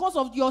it because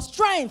of your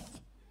strength,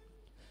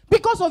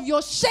 because of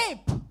your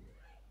shape.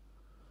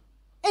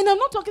 And I'm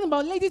not talking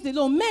about ladies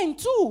alone, men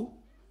too.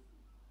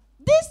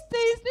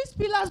 These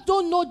pillars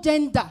don't know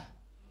gender.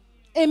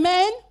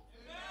 Amen?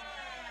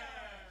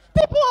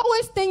 People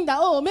always think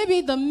that,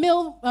 maybe the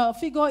male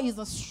figure is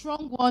a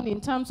strong one in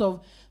terms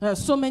of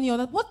so many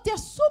others. But there are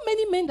so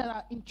many men that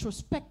are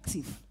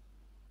introspective.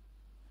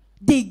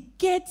 They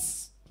get,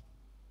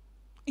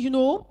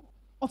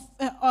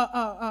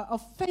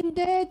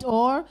 offended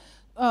or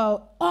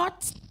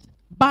hurt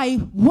by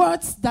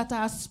words that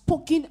are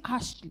spoken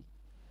harshly.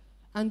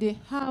 And they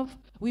have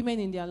women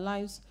in their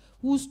lives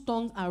whose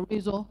tongues are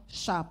razor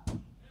sharp.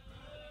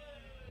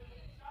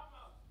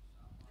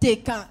 They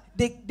can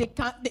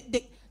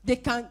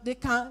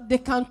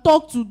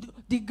talk to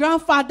the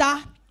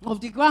grandfather of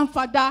the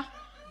grandfather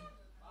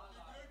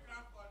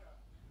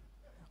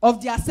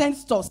of their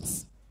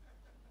ancestors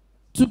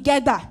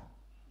together.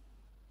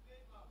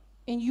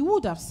 And you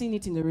would have seen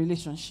it in the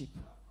relationship.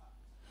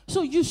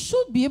 So you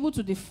should be able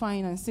to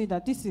define and say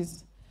that this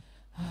is,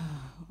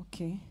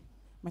 okay,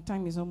 my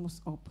time is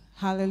almost up.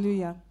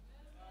 Hallelujah.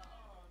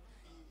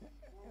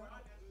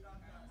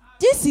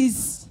 This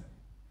is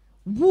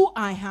who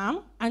I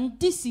am, and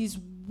this is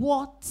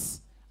what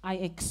I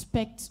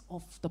expect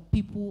of the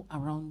people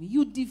around me.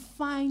 You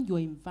define your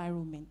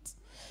environment.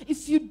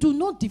 If you do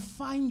not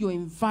define your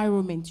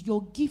environment,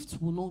 your gifts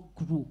will not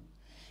grow.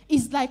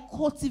 It's like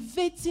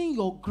cultivating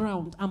your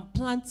ground and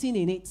planting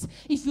in it.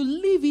 If you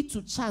leave it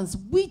to chance,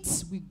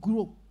 weeds will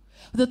grow.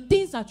 The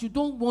things that you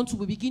don't want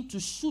will begin to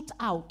shoot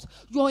out.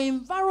 Your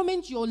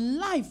environment, your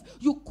life,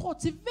 you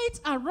cultivate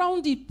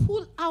around it.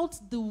 Pull out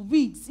the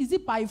weeds. Is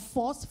it by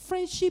force?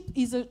 Friendship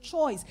is a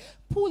choice.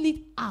 Pull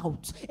it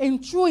out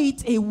and throw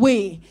it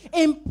away.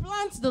 And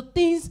plant the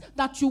things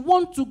that you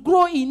want to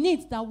grow in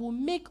it that will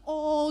make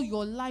all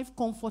your life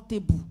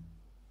comfortable.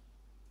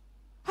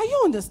 Are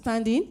you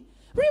understanding?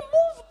 Remove.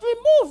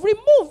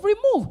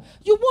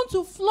 You want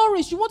to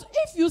flourish.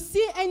 If you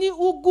see any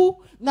ugu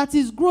that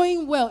is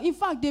growing well, in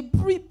fact, they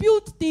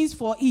build things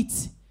for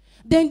it.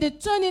 Then they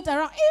turn it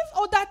around. If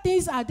other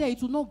things are there,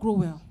 it will not grow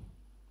well.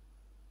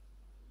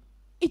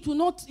 It will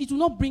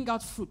not bring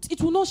out fruit.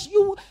 It will not.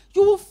 You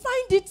will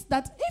find it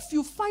that if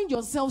you find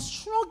yourself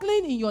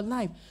struggling in your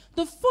life,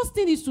 the first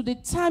thing is to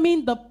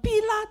determine the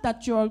pillar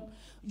that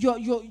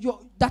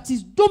that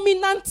is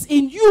dominant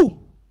in you,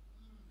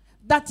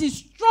 that is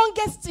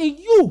strongest in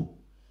you,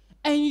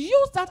 and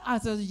use that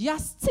as a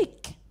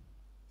yardstick.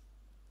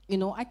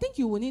 I think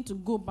you will need to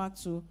go back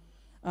to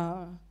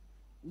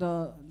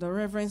the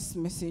reverence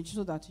message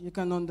so that you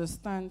can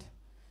understand,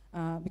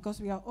 because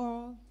we are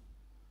all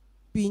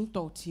being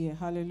taught here.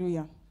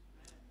 Hallelujah.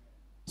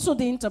 So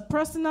the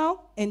interpersonal,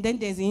 and then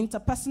there's the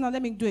interpersonal.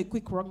 Let me do a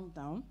quick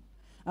rundown.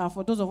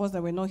 for those of us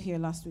that were not here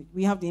last week.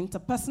 We have the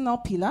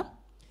interpersonal pillar,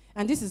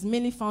 and this is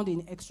mainly found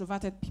in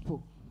extroverted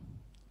people.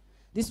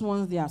 These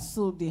ones, they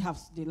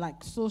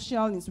like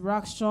social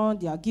interaction,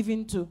 they are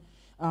given to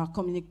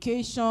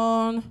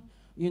communication,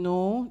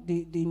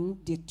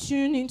 they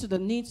tune into the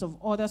needs of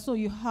others. So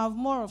you have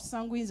more of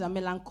sanguines and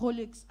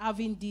melancholics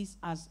having this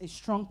as a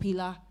strong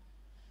pillar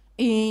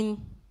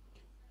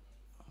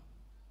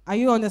are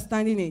you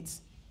understanding it?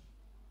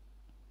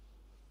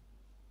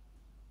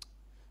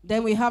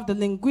 Then we have the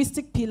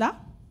linguistic pillar.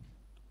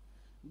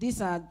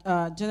 These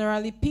are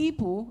generally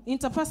people,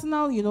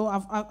 interpersonal,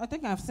 I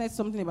think I've said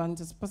something about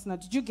interpersonal.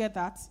 Did you get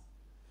that?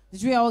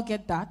 Did we all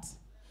get that?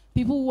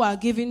 People who are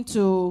given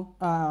to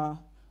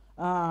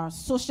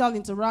social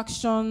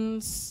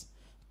interactions,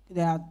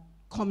 they are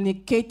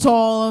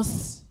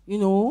communicators,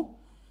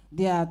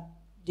 they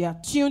are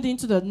tuned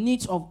into the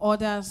needs of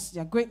others,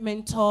 they are great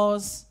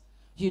mentors,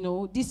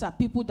 these are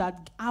people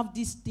that have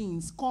these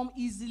things come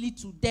easily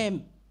to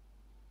them.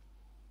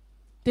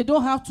 They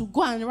don't have to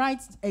go and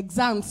write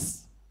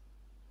exams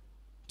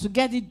to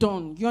get it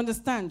done. You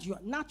understand? You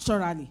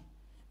naturally,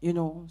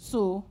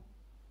 so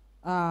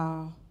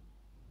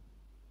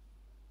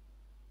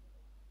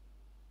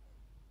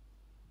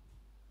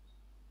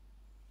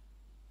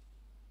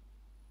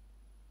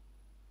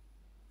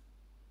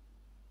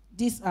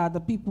these are the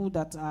people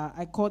that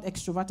I called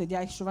extroverted. They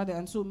are extroverted.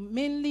 And so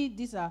mainly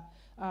these are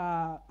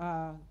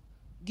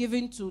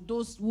given to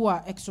those who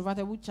are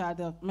extroverted, which are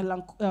the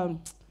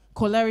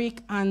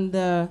choleric and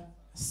the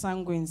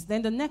sanguines.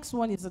 Then the next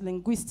one is the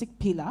linguistic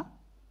pillar.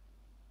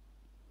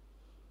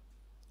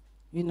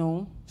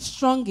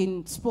 Strong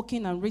in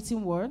spoken and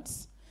written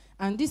words.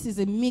 And this is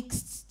a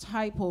mixed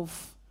type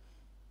of,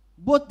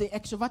 both the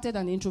extroverted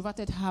and the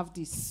introverted have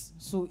this.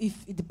 So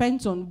if it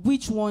depends on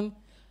which one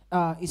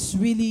is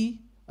really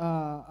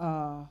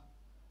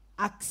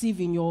active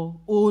in your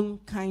own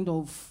kind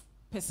of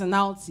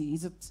personality.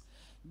 Is it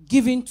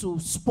given to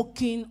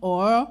spoken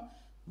or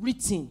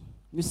written?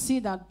 You see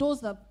that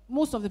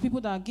most of the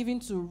people that are given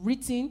to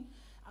written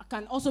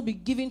can also be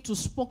given to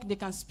spoken. They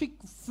can speak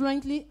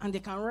fluently and they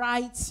can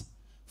write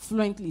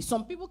fluently.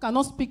 Some people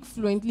cannot speak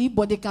fluently,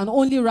 but they can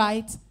only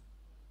write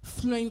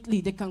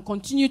fluently. They can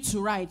continue to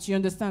write, you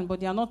understand,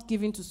 but they are not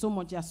given to so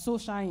much. They are so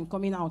shy in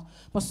coming out.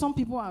 But some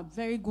people are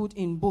very good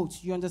in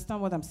both. You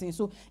understand what I'm saying?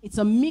 So it's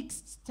a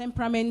mixed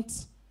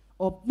temperament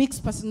or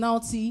mixed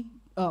personality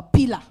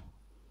pillar.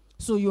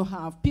 So you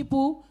have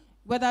people,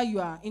 whether you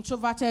are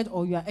introverted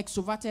or you are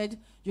extroverted,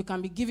 you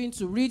can be given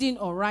to reading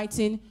or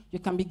writing. You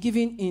can be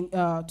given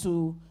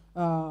to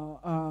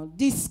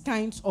these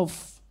kinds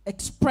of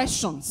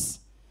expressions.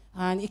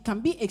 And it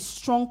can be a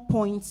strong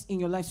point in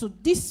your life. So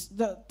this,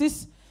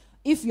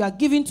 if you are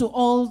given to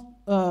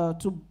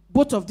to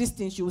both of these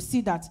things, you will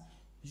see that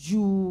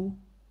you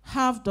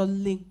have the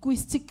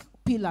linguistic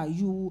pillar.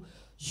 You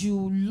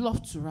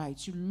love to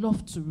write. You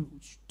love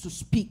to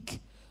speak.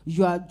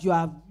 You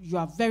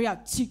are very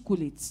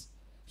articulate.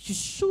 You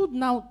should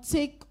now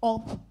take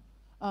up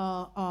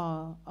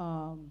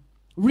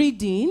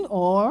reading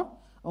or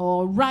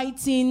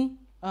writing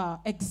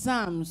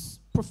exams.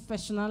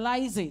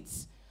 Professionalize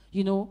it.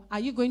 Are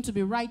you going to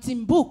be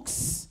writing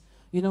books?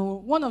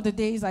 One of the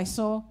days I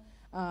saw,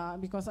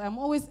 because I'm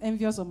always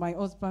envious of my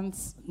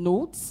husband's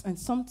notes, and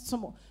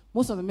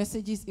most of the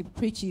messages he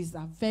preaches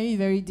are very,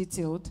 very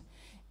detailed.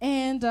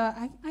 And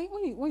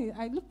when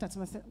I looked at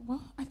him, I said,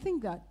 well, I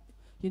think that,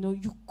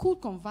 you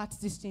could convert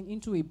this thing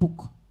into a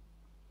book,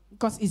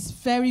 because it's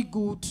very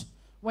good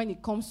when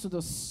it comes to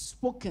the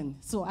spoken.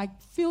 So I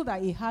feel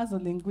that he has a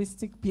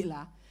linguistic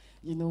pillar,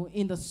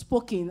 in the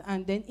spoken,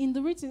 and then in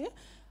the written.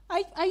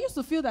 I used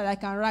to feel that I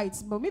can write,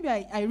 but maybe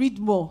I read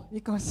more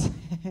because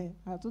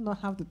I do not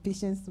have the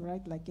patience to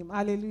write like him.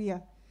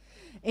 Hallelujah.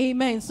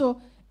 Amen.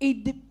 So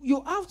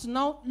you have to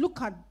now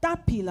look at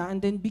that pillar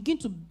and then begin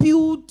to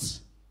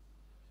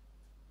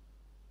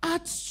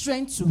add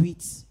strength to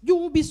it. You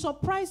will be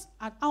surprised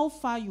at how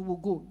far you will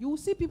go. You will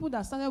see people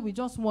that started with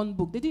just one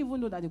book. They didn't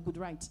even know that they could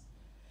write.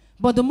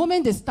 But the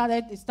moment they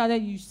started,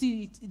 you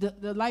see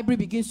the library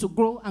begins to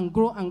grow and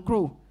grow and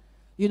grow.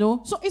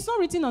 So it's not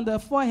written on the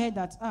forehead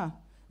that,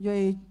 you're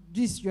a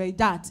this, you're a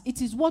that.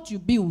 It is what you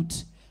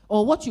build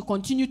or what you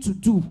continue to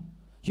do,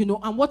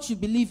 and what you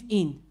believe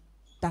in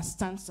that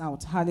stands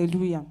out.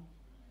 Hallelujah.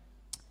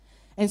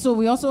 And so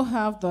we also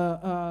have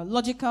the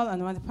logical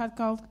and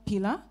mathematical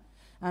pillar,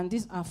 and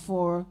these are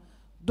for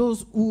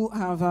those who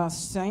have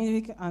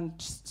scientific and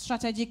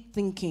strategic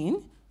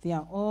thinking. They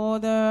are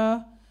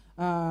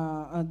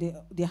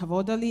they have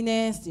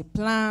orderliness, they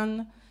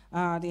plan.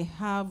 They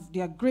are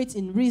great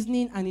in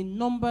reasoning and in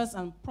numbers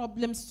and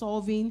problem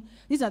solving.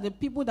 These are the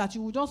people that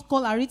you would just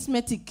call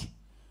arithmetic.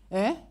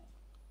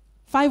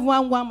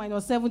 511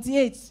 minus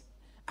 78.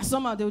 And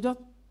somehow they will just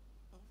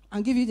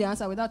and give you the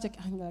answer without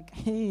checking. And you're like,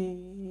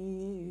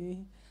 hey,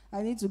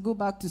 I need to go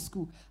back to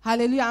school.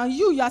 Hallelujah. And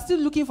you are still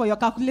looking for your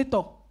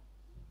calculator.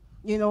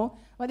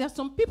 But there are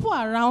some people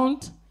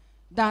around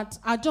that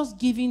are just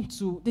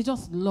they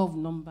just love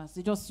numbers.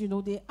 They just,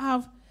 they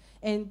have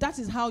and that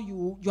is how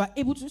you are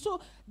able to.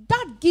 So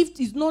that gift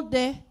is not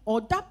there,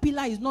 or that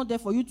pillar is not there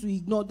for you to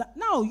ignore. That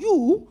now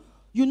you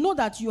know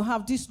that you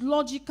have this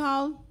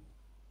logical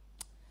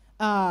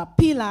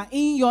pillar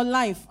in your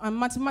life and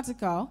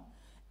mathematical,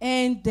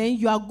 and then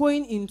you are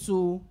going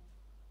into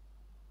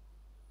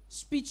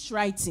speech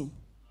writing.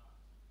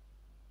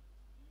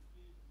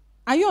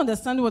 Are you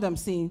understanding what I'm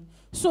saying?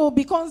 So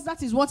because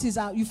that is what is,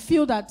 you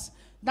feel that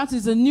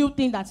is a new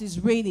thing that is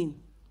reigning.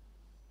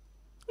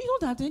 You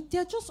know that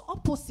they're just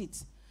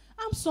opposite.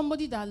 I'm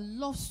somebody that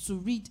loves to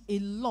read a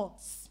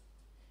lot,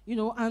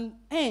 and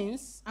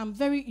hence I'm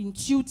very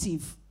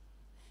intuitive.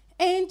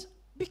 And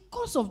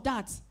because of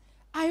that,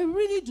 I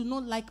really do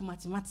not like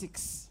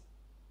mathematics.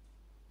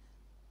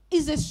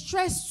 It's a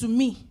stress to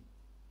me.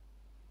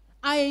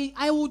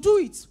 I will do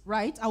it,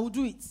 right? I will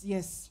do it,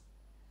 yes,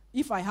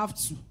 if I have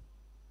to.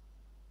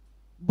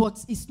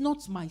 But it's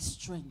not my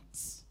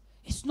strength.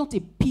 It's not a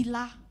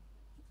pillar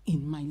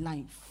in my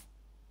life.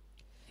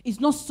 It's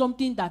not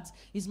something that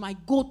is my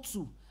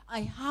go-to.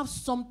 I have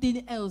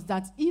something else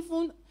that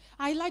even,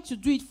 I like to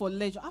do it for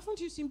leisure. Haven't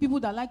you seen people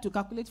that like to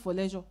calculate for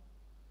leisure?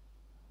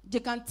 They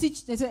can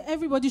teach. They say,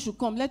 everybody should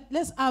come.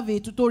 Let's have a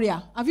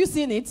tutorial. Have you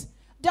seen it?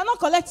 They're not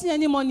collecting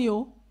any money.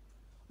 Oh.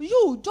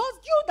 You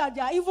that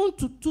they are even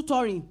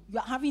tutoring, you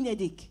are having a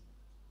headache.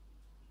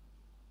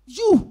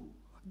 You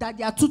that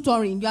they are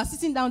tutoring, you are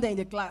sitting down there in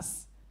the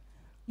class.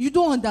 You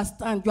don't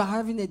understand, you are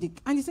having a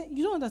headache. And you say,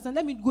 you don't understand,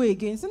 let me go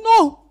again. Say,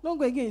 no, don't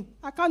go again.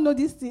 I can't know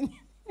this thing.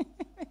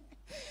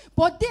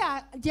 But they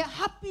are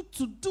happy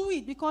to do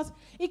it because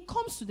it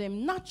comes to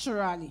them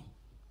naturally.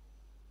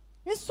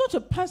 And such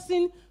a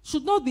person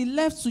should not be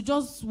left to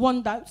just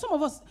wonder. Some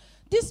of us,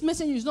 this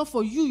message is not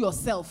for you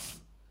yourself,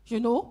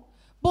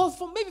 but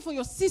maybe for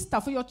your sister,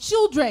 for your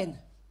children,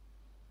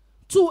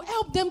 to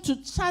help them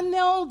to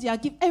channel their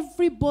gift.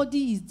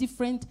 Everybody is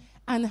different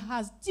and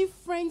has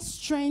different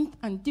strength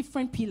and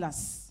different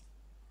pillars.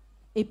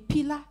 A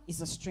pillar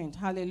is a strength.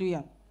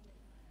 Hallelujah.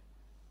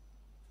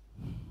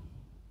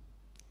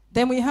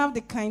 Then we have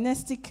the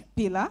kinesthetic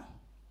pillar.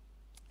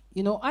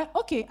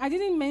 I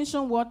didn't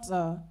mention what,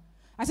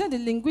 I said the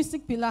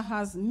linguistic pillar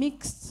has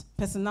mixed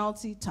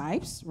personality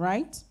types,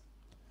 right?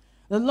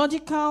 The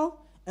logical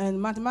and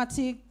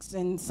mathematics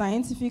and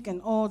scientific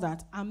and all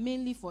that are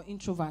mainly for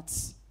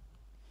introverts.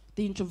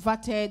 The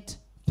introverted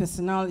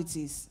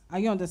personalities. Are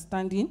you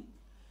understanding?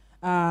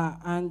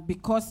 And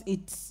because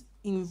it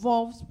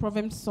involves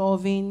problem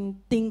solving,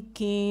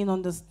 thinking,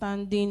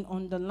 understanding,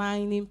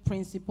 underlining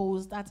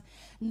principles that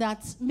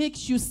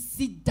makes you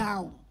sit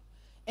down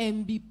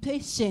and be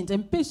patient.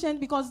 And patient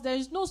because there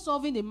is no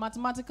solving a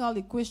mathematical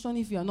equation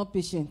if you are not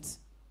patient.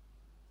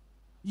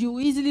 You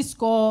easily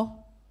score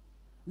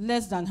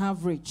less than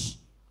average.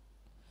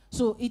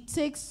 So it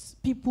takes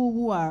people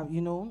who are,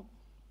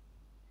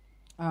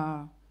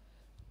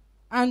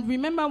 and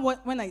remember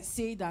when I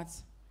say that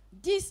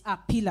these are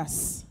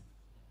pillars.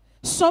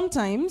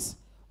 Sometimes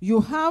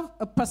you have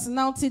a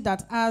personality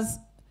that has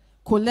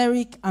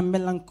choleric and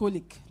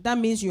melancholic. That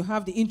means you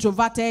have the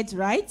introverted,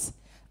 right?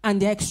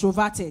 And the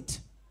extroverted.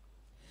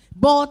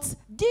 But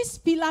this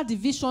pillar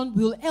division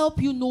will help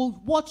you know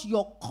what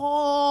your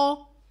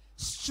core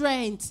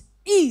strength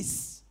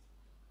is,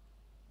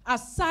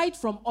 aside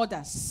from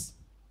others.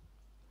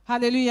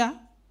 Hallelujah.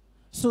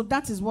 So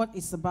that is what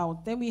it's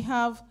about. Then we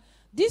have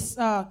this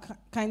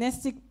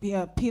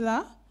kinesthetic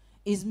pillar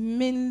is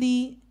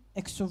mainly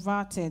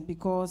extroverted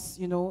because,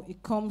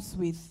 it comes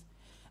with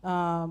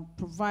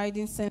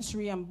providing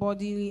sensory and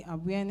bodily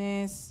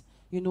awareness.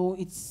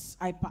 It's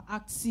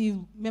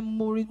hyperactive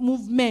memory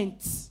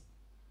movement.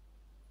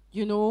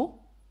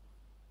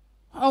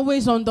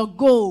 Always on the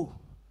go.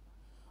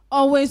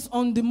 Always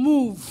on the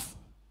move.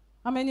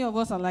 How many of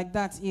us are like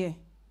that here?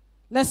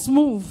 Let's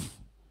move.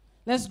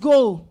 Let's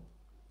go.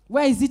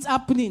 Where is it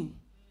happening?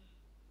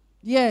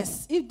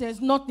 Yes, if there's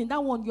nothing,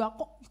 that one you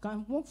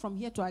can walk from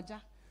here to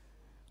Aja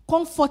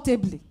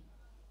comfortably.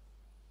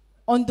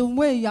 On the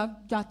way, you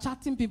are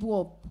chatting people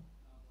up.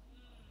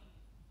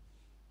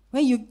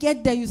 When you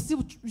get there, you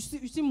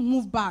still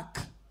move back.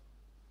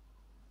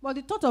 But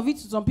the thought of it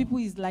to some people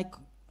is like,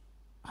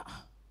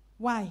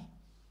 why?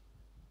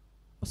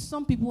 But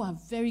some people are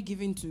very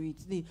given to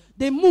it.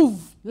 They move.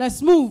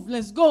 Let's move.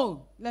 Let's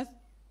go.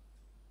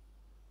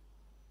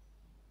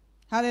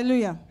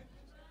 Hallelujah.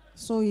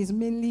 So it's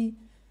mainly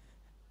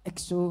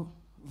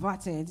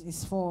extroverted.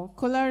 It's for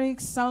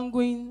cholerics,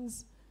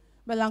 sanguines,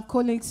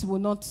 melancholics will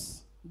not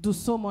do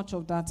so much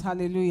of that.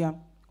 Hallelujah.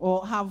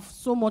 Or have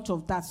so much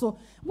of that. So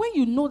when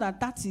you know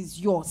that is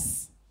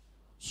yours,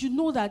 you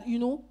know that,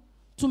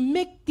 to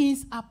make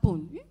things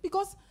happen.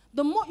 Because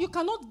the more you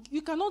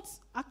cannot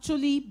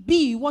actually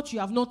be what you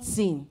have not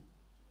seen.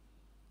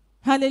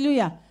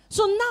 Hallelujah.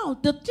 So now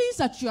the things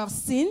that you have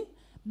seen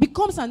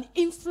becomes an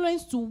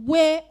influence to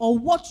where or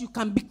what you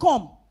can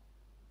become.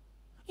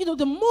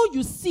 The more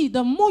you see,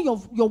 the more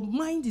your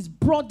mind is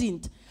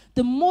broadened,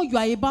 the more you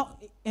are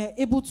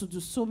able to do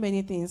so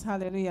many things.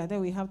 Hallelujah.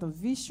 Then we have the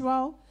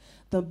visual,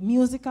 the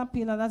musical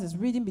pillar, that is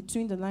reading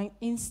between the line,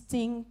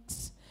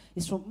 instinct,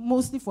 It's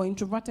mostly for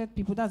introverted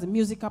people. That's a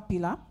musical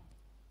pillar.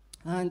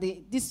 And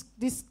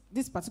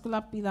this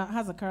particular pillar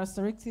has the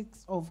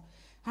characteristics of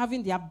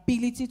having the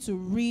ability to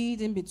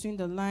read in between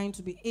the lines,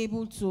 to be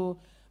able to,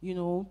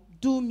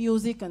 do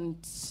music and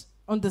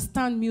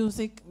understand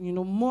music,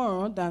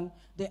 more than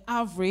the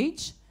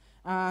average.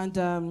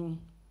 And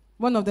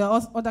one of the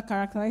other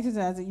characteristics is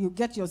that you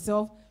get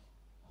yourself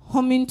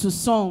humming to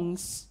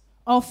songs.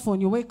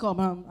 Often you wake up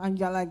and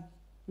you're like,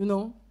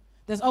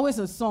 there's always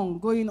a song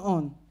going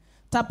on.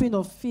 Tapping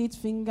of feet,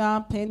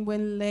 finger, pen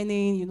when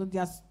learning.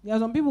 There are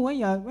some people when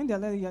they're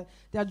learning,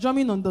 they are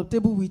drumming on the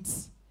table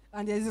with,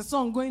 and there's a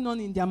song going on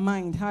in their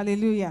mind.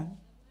 Hallelujah.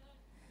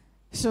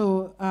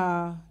 So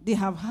they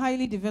have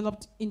highly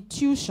developed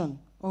intuition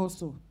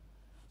also.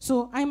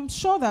 So I'm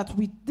sure that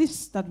with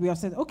this that we have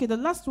said, okay, the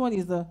last one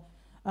is the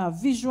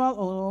visual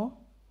or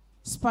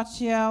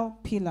spatial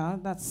pillar.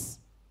 That's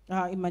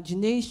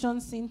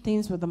imagination, seeing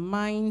things with the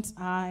mind's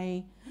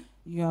eye.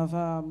 You have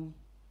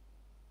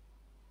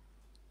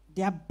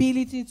the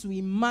ability to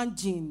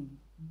imagine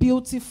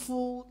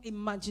beautiful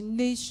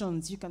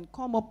imaginations. You can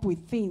come up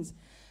with things.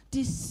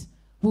 This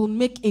will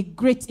make a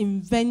great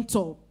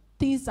inventor.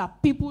 Things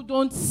that people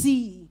don't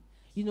see,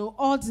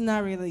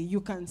 ordinarily.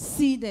 You can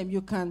see them.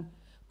 You can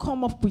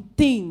come up with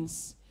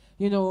things.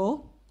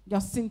 You've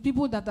seen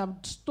people that have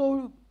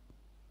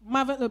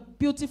marvelous,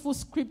 beautiful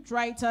script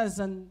writers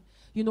and,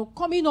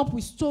 coming up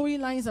with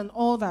storylines and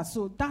all that.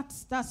 So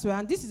that's where,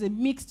 and this is a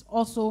mixed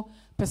also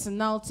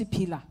personality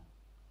pillar.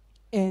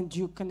 And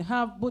you can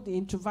have both the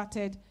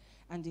introverted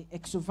and the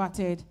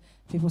extroverted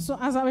people. So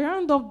as I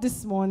round up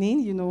this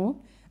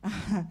morning,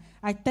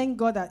 I thank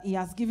God that He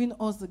has given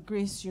us the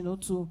grace,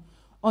 to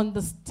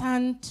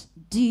understand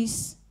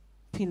these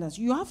pillars.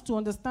 You have to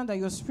understand that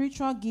your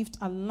spiritual gift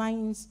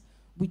aligns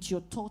with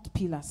your thought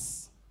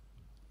pillars.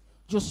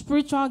 Your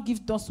spiritual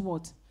gift does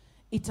what?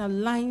 It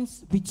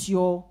aligns with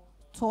your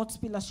thought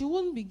pillars. You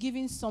won't be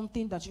given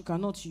something that you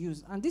cannot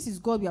use. And this is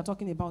God we are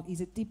talking about.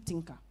 He's a deep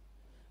thinker.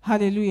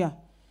 Hallelujah.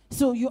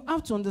 So you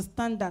have to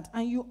understand that.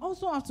 And you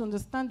also have to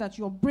understand that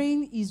your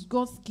brain is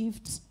God's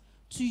gift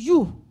to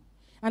you.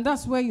 And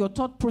that's where your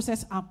thought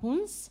process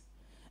happens.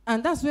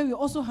 And that's where we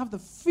also have the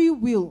free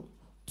will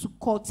to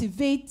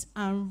cultivate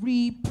and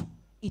reap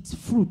its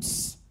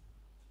fruits.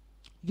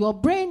 Your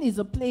brain is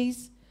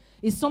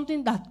is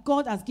something that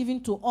God has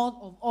given to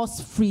all of us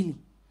freely.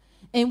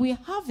 And we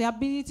have the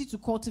ability to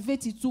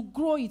cultivate it, to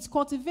grow it.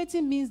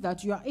 Cultivating means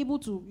that you are able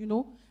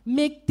to,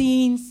 make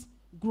things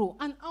grow.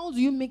 And how do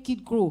you make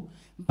it grow?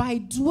 By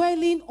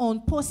dwelling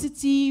on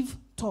positive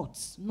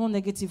thoughts, no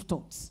negative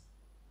thoughts.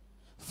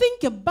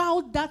 Think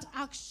about that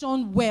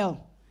action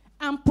well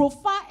and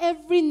profile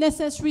every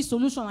necessary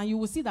solution, and you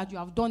will see that you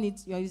have done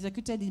it, you have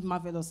executed it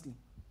marvelously.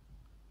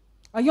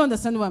 Are you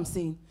understanding what I'm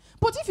saying?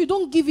 But if you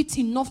don't give it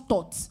enough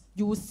thought,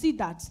 you will see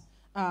that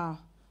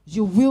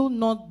you will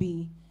not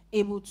be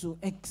able to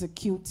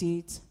execute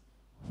it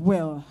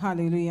well.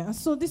 Hallelujah. And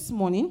so this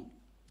morning,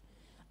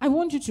 I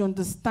want you to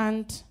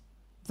understand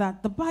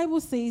that the Bible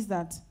says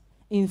that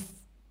in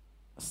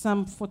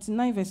Psalm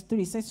 49 verse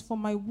 3, it says, "For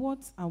my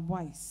words are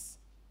wise,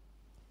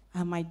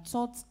 and my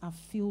thoughts are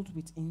filled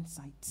with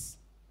insights."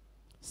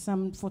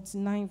 Psalm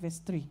 49 verse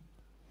 3.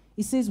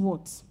 It says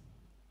what?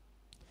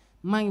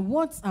 My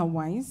words are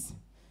wise,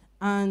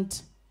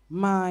 and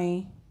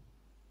my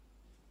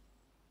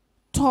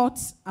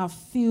thoughts are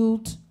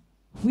filled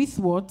with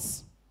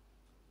what?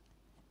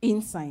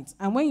 Insight.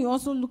 And when you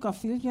also look at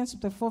Philippians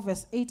chapter 4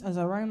 verse 8 as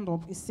a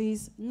roundup, it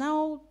says,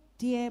 "Now,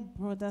 dear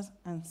brothers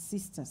and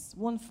sisters,"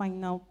 one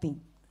final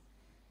thing.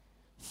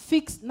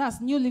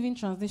 That's New Living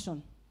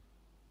Translation.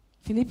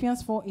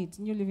 Philippians 4:8,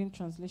 New Living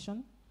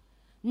Translation.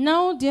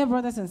 "Now, dear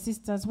brothers and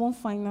sisters, one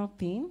final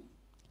thing.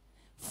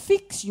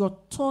 Fix your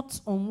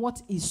thoughts on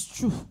what is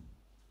true,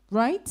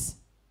 right?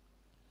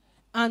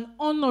 And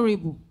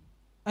honorable."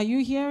 Are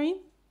you hearing?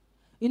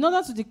 In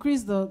order to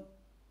decrease the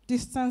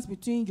distance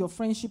between your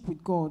friendship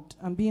with God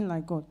and being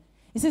like God.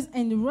 It says,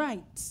 "And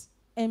right,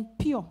 and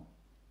pure,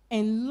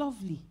 and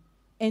lovely,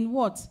 and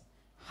what?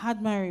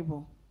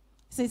 Admirable."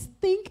 It says,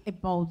 think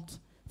about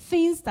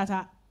things that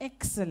are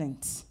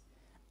excellent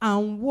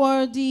and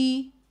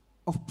worthy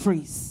of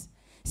praise.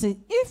 It says,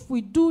 if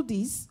we do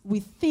this, we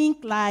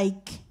think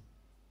like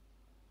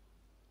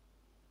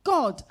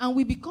God, and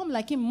we become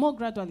like Him more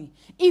gradually.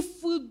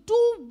 If we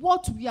do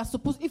what we are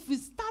supposed, if we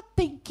start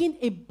thinking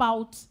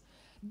about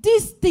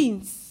these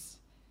things,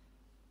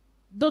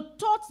 the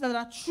thoughts that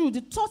are true,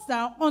 the thoughts that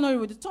are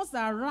honorable, the thoughts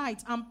that are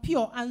right and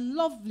pure and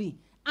lovely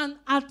and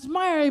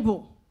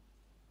admirable,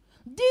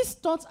 these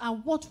thoughts are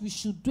what we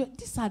should do.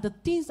 These are the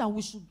things that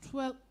we should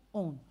dwell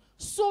on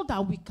so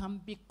that we can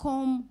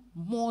become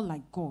more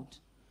like God,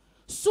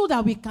 so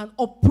that we can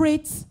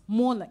operate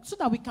more like, so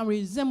that we can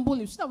resemble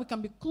Him, so that we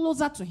can be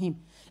closer to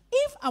Him.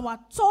 If our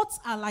thoughts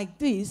are like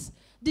this,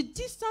 the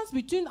distance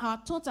between our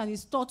thoughts and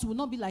His thoughts will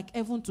not be like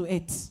heaven to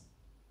earth.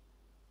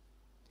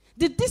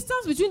 The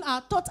distance between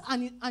our thoughts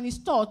and His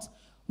thoughts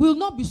will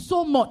not be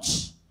so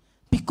much,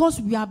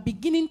 because we are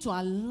beginning to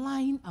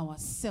align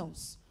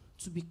ourselves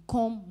to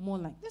become more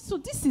like this. So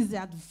this is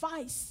the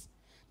advice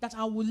that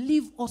I will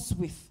leave us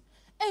with.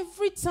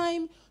 Every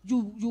time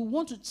you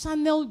want to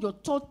channel your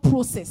thought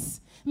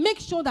process, make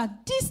sure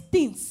that these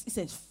things, it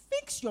says,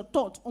 fix your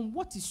thought on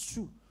what is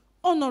true,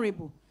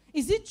 honorable.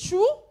 Is it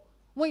true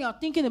when you're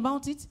thinking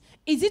about it?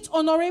 Is it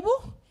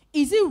honorable?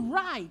 Is it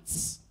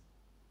right?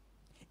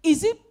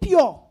 Is it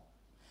pure?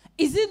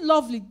 Is it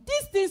lovely?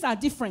 These things are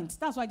different.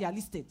 That's why they are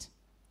listed.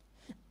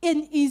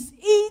 And is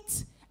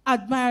it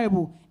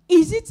admirable?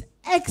 Is it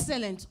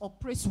excellent or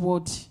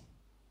praiseworthy?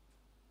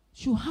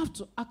 You have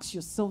to ask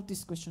yourself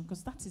this question,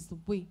 because that is the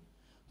way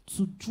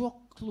to draw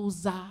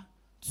closer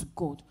to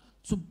God,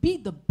 to be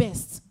the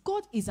best.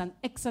 God is an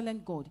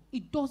excellent God.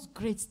 He does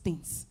great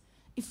things.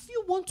 If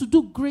you want to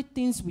do great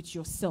things with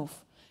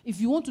yourself,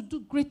 if you want to do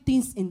great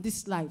things in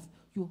this life,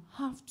 you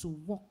have to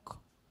work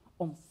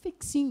on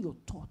fixing your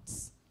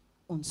thoughts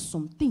on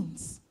some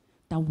things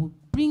that will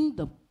bring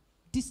the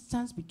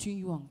distance between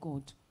you and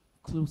God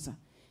closer.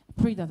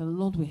 I pray that the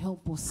Lord will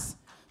help us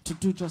to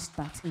do just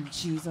that in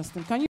Jesus' name. Can you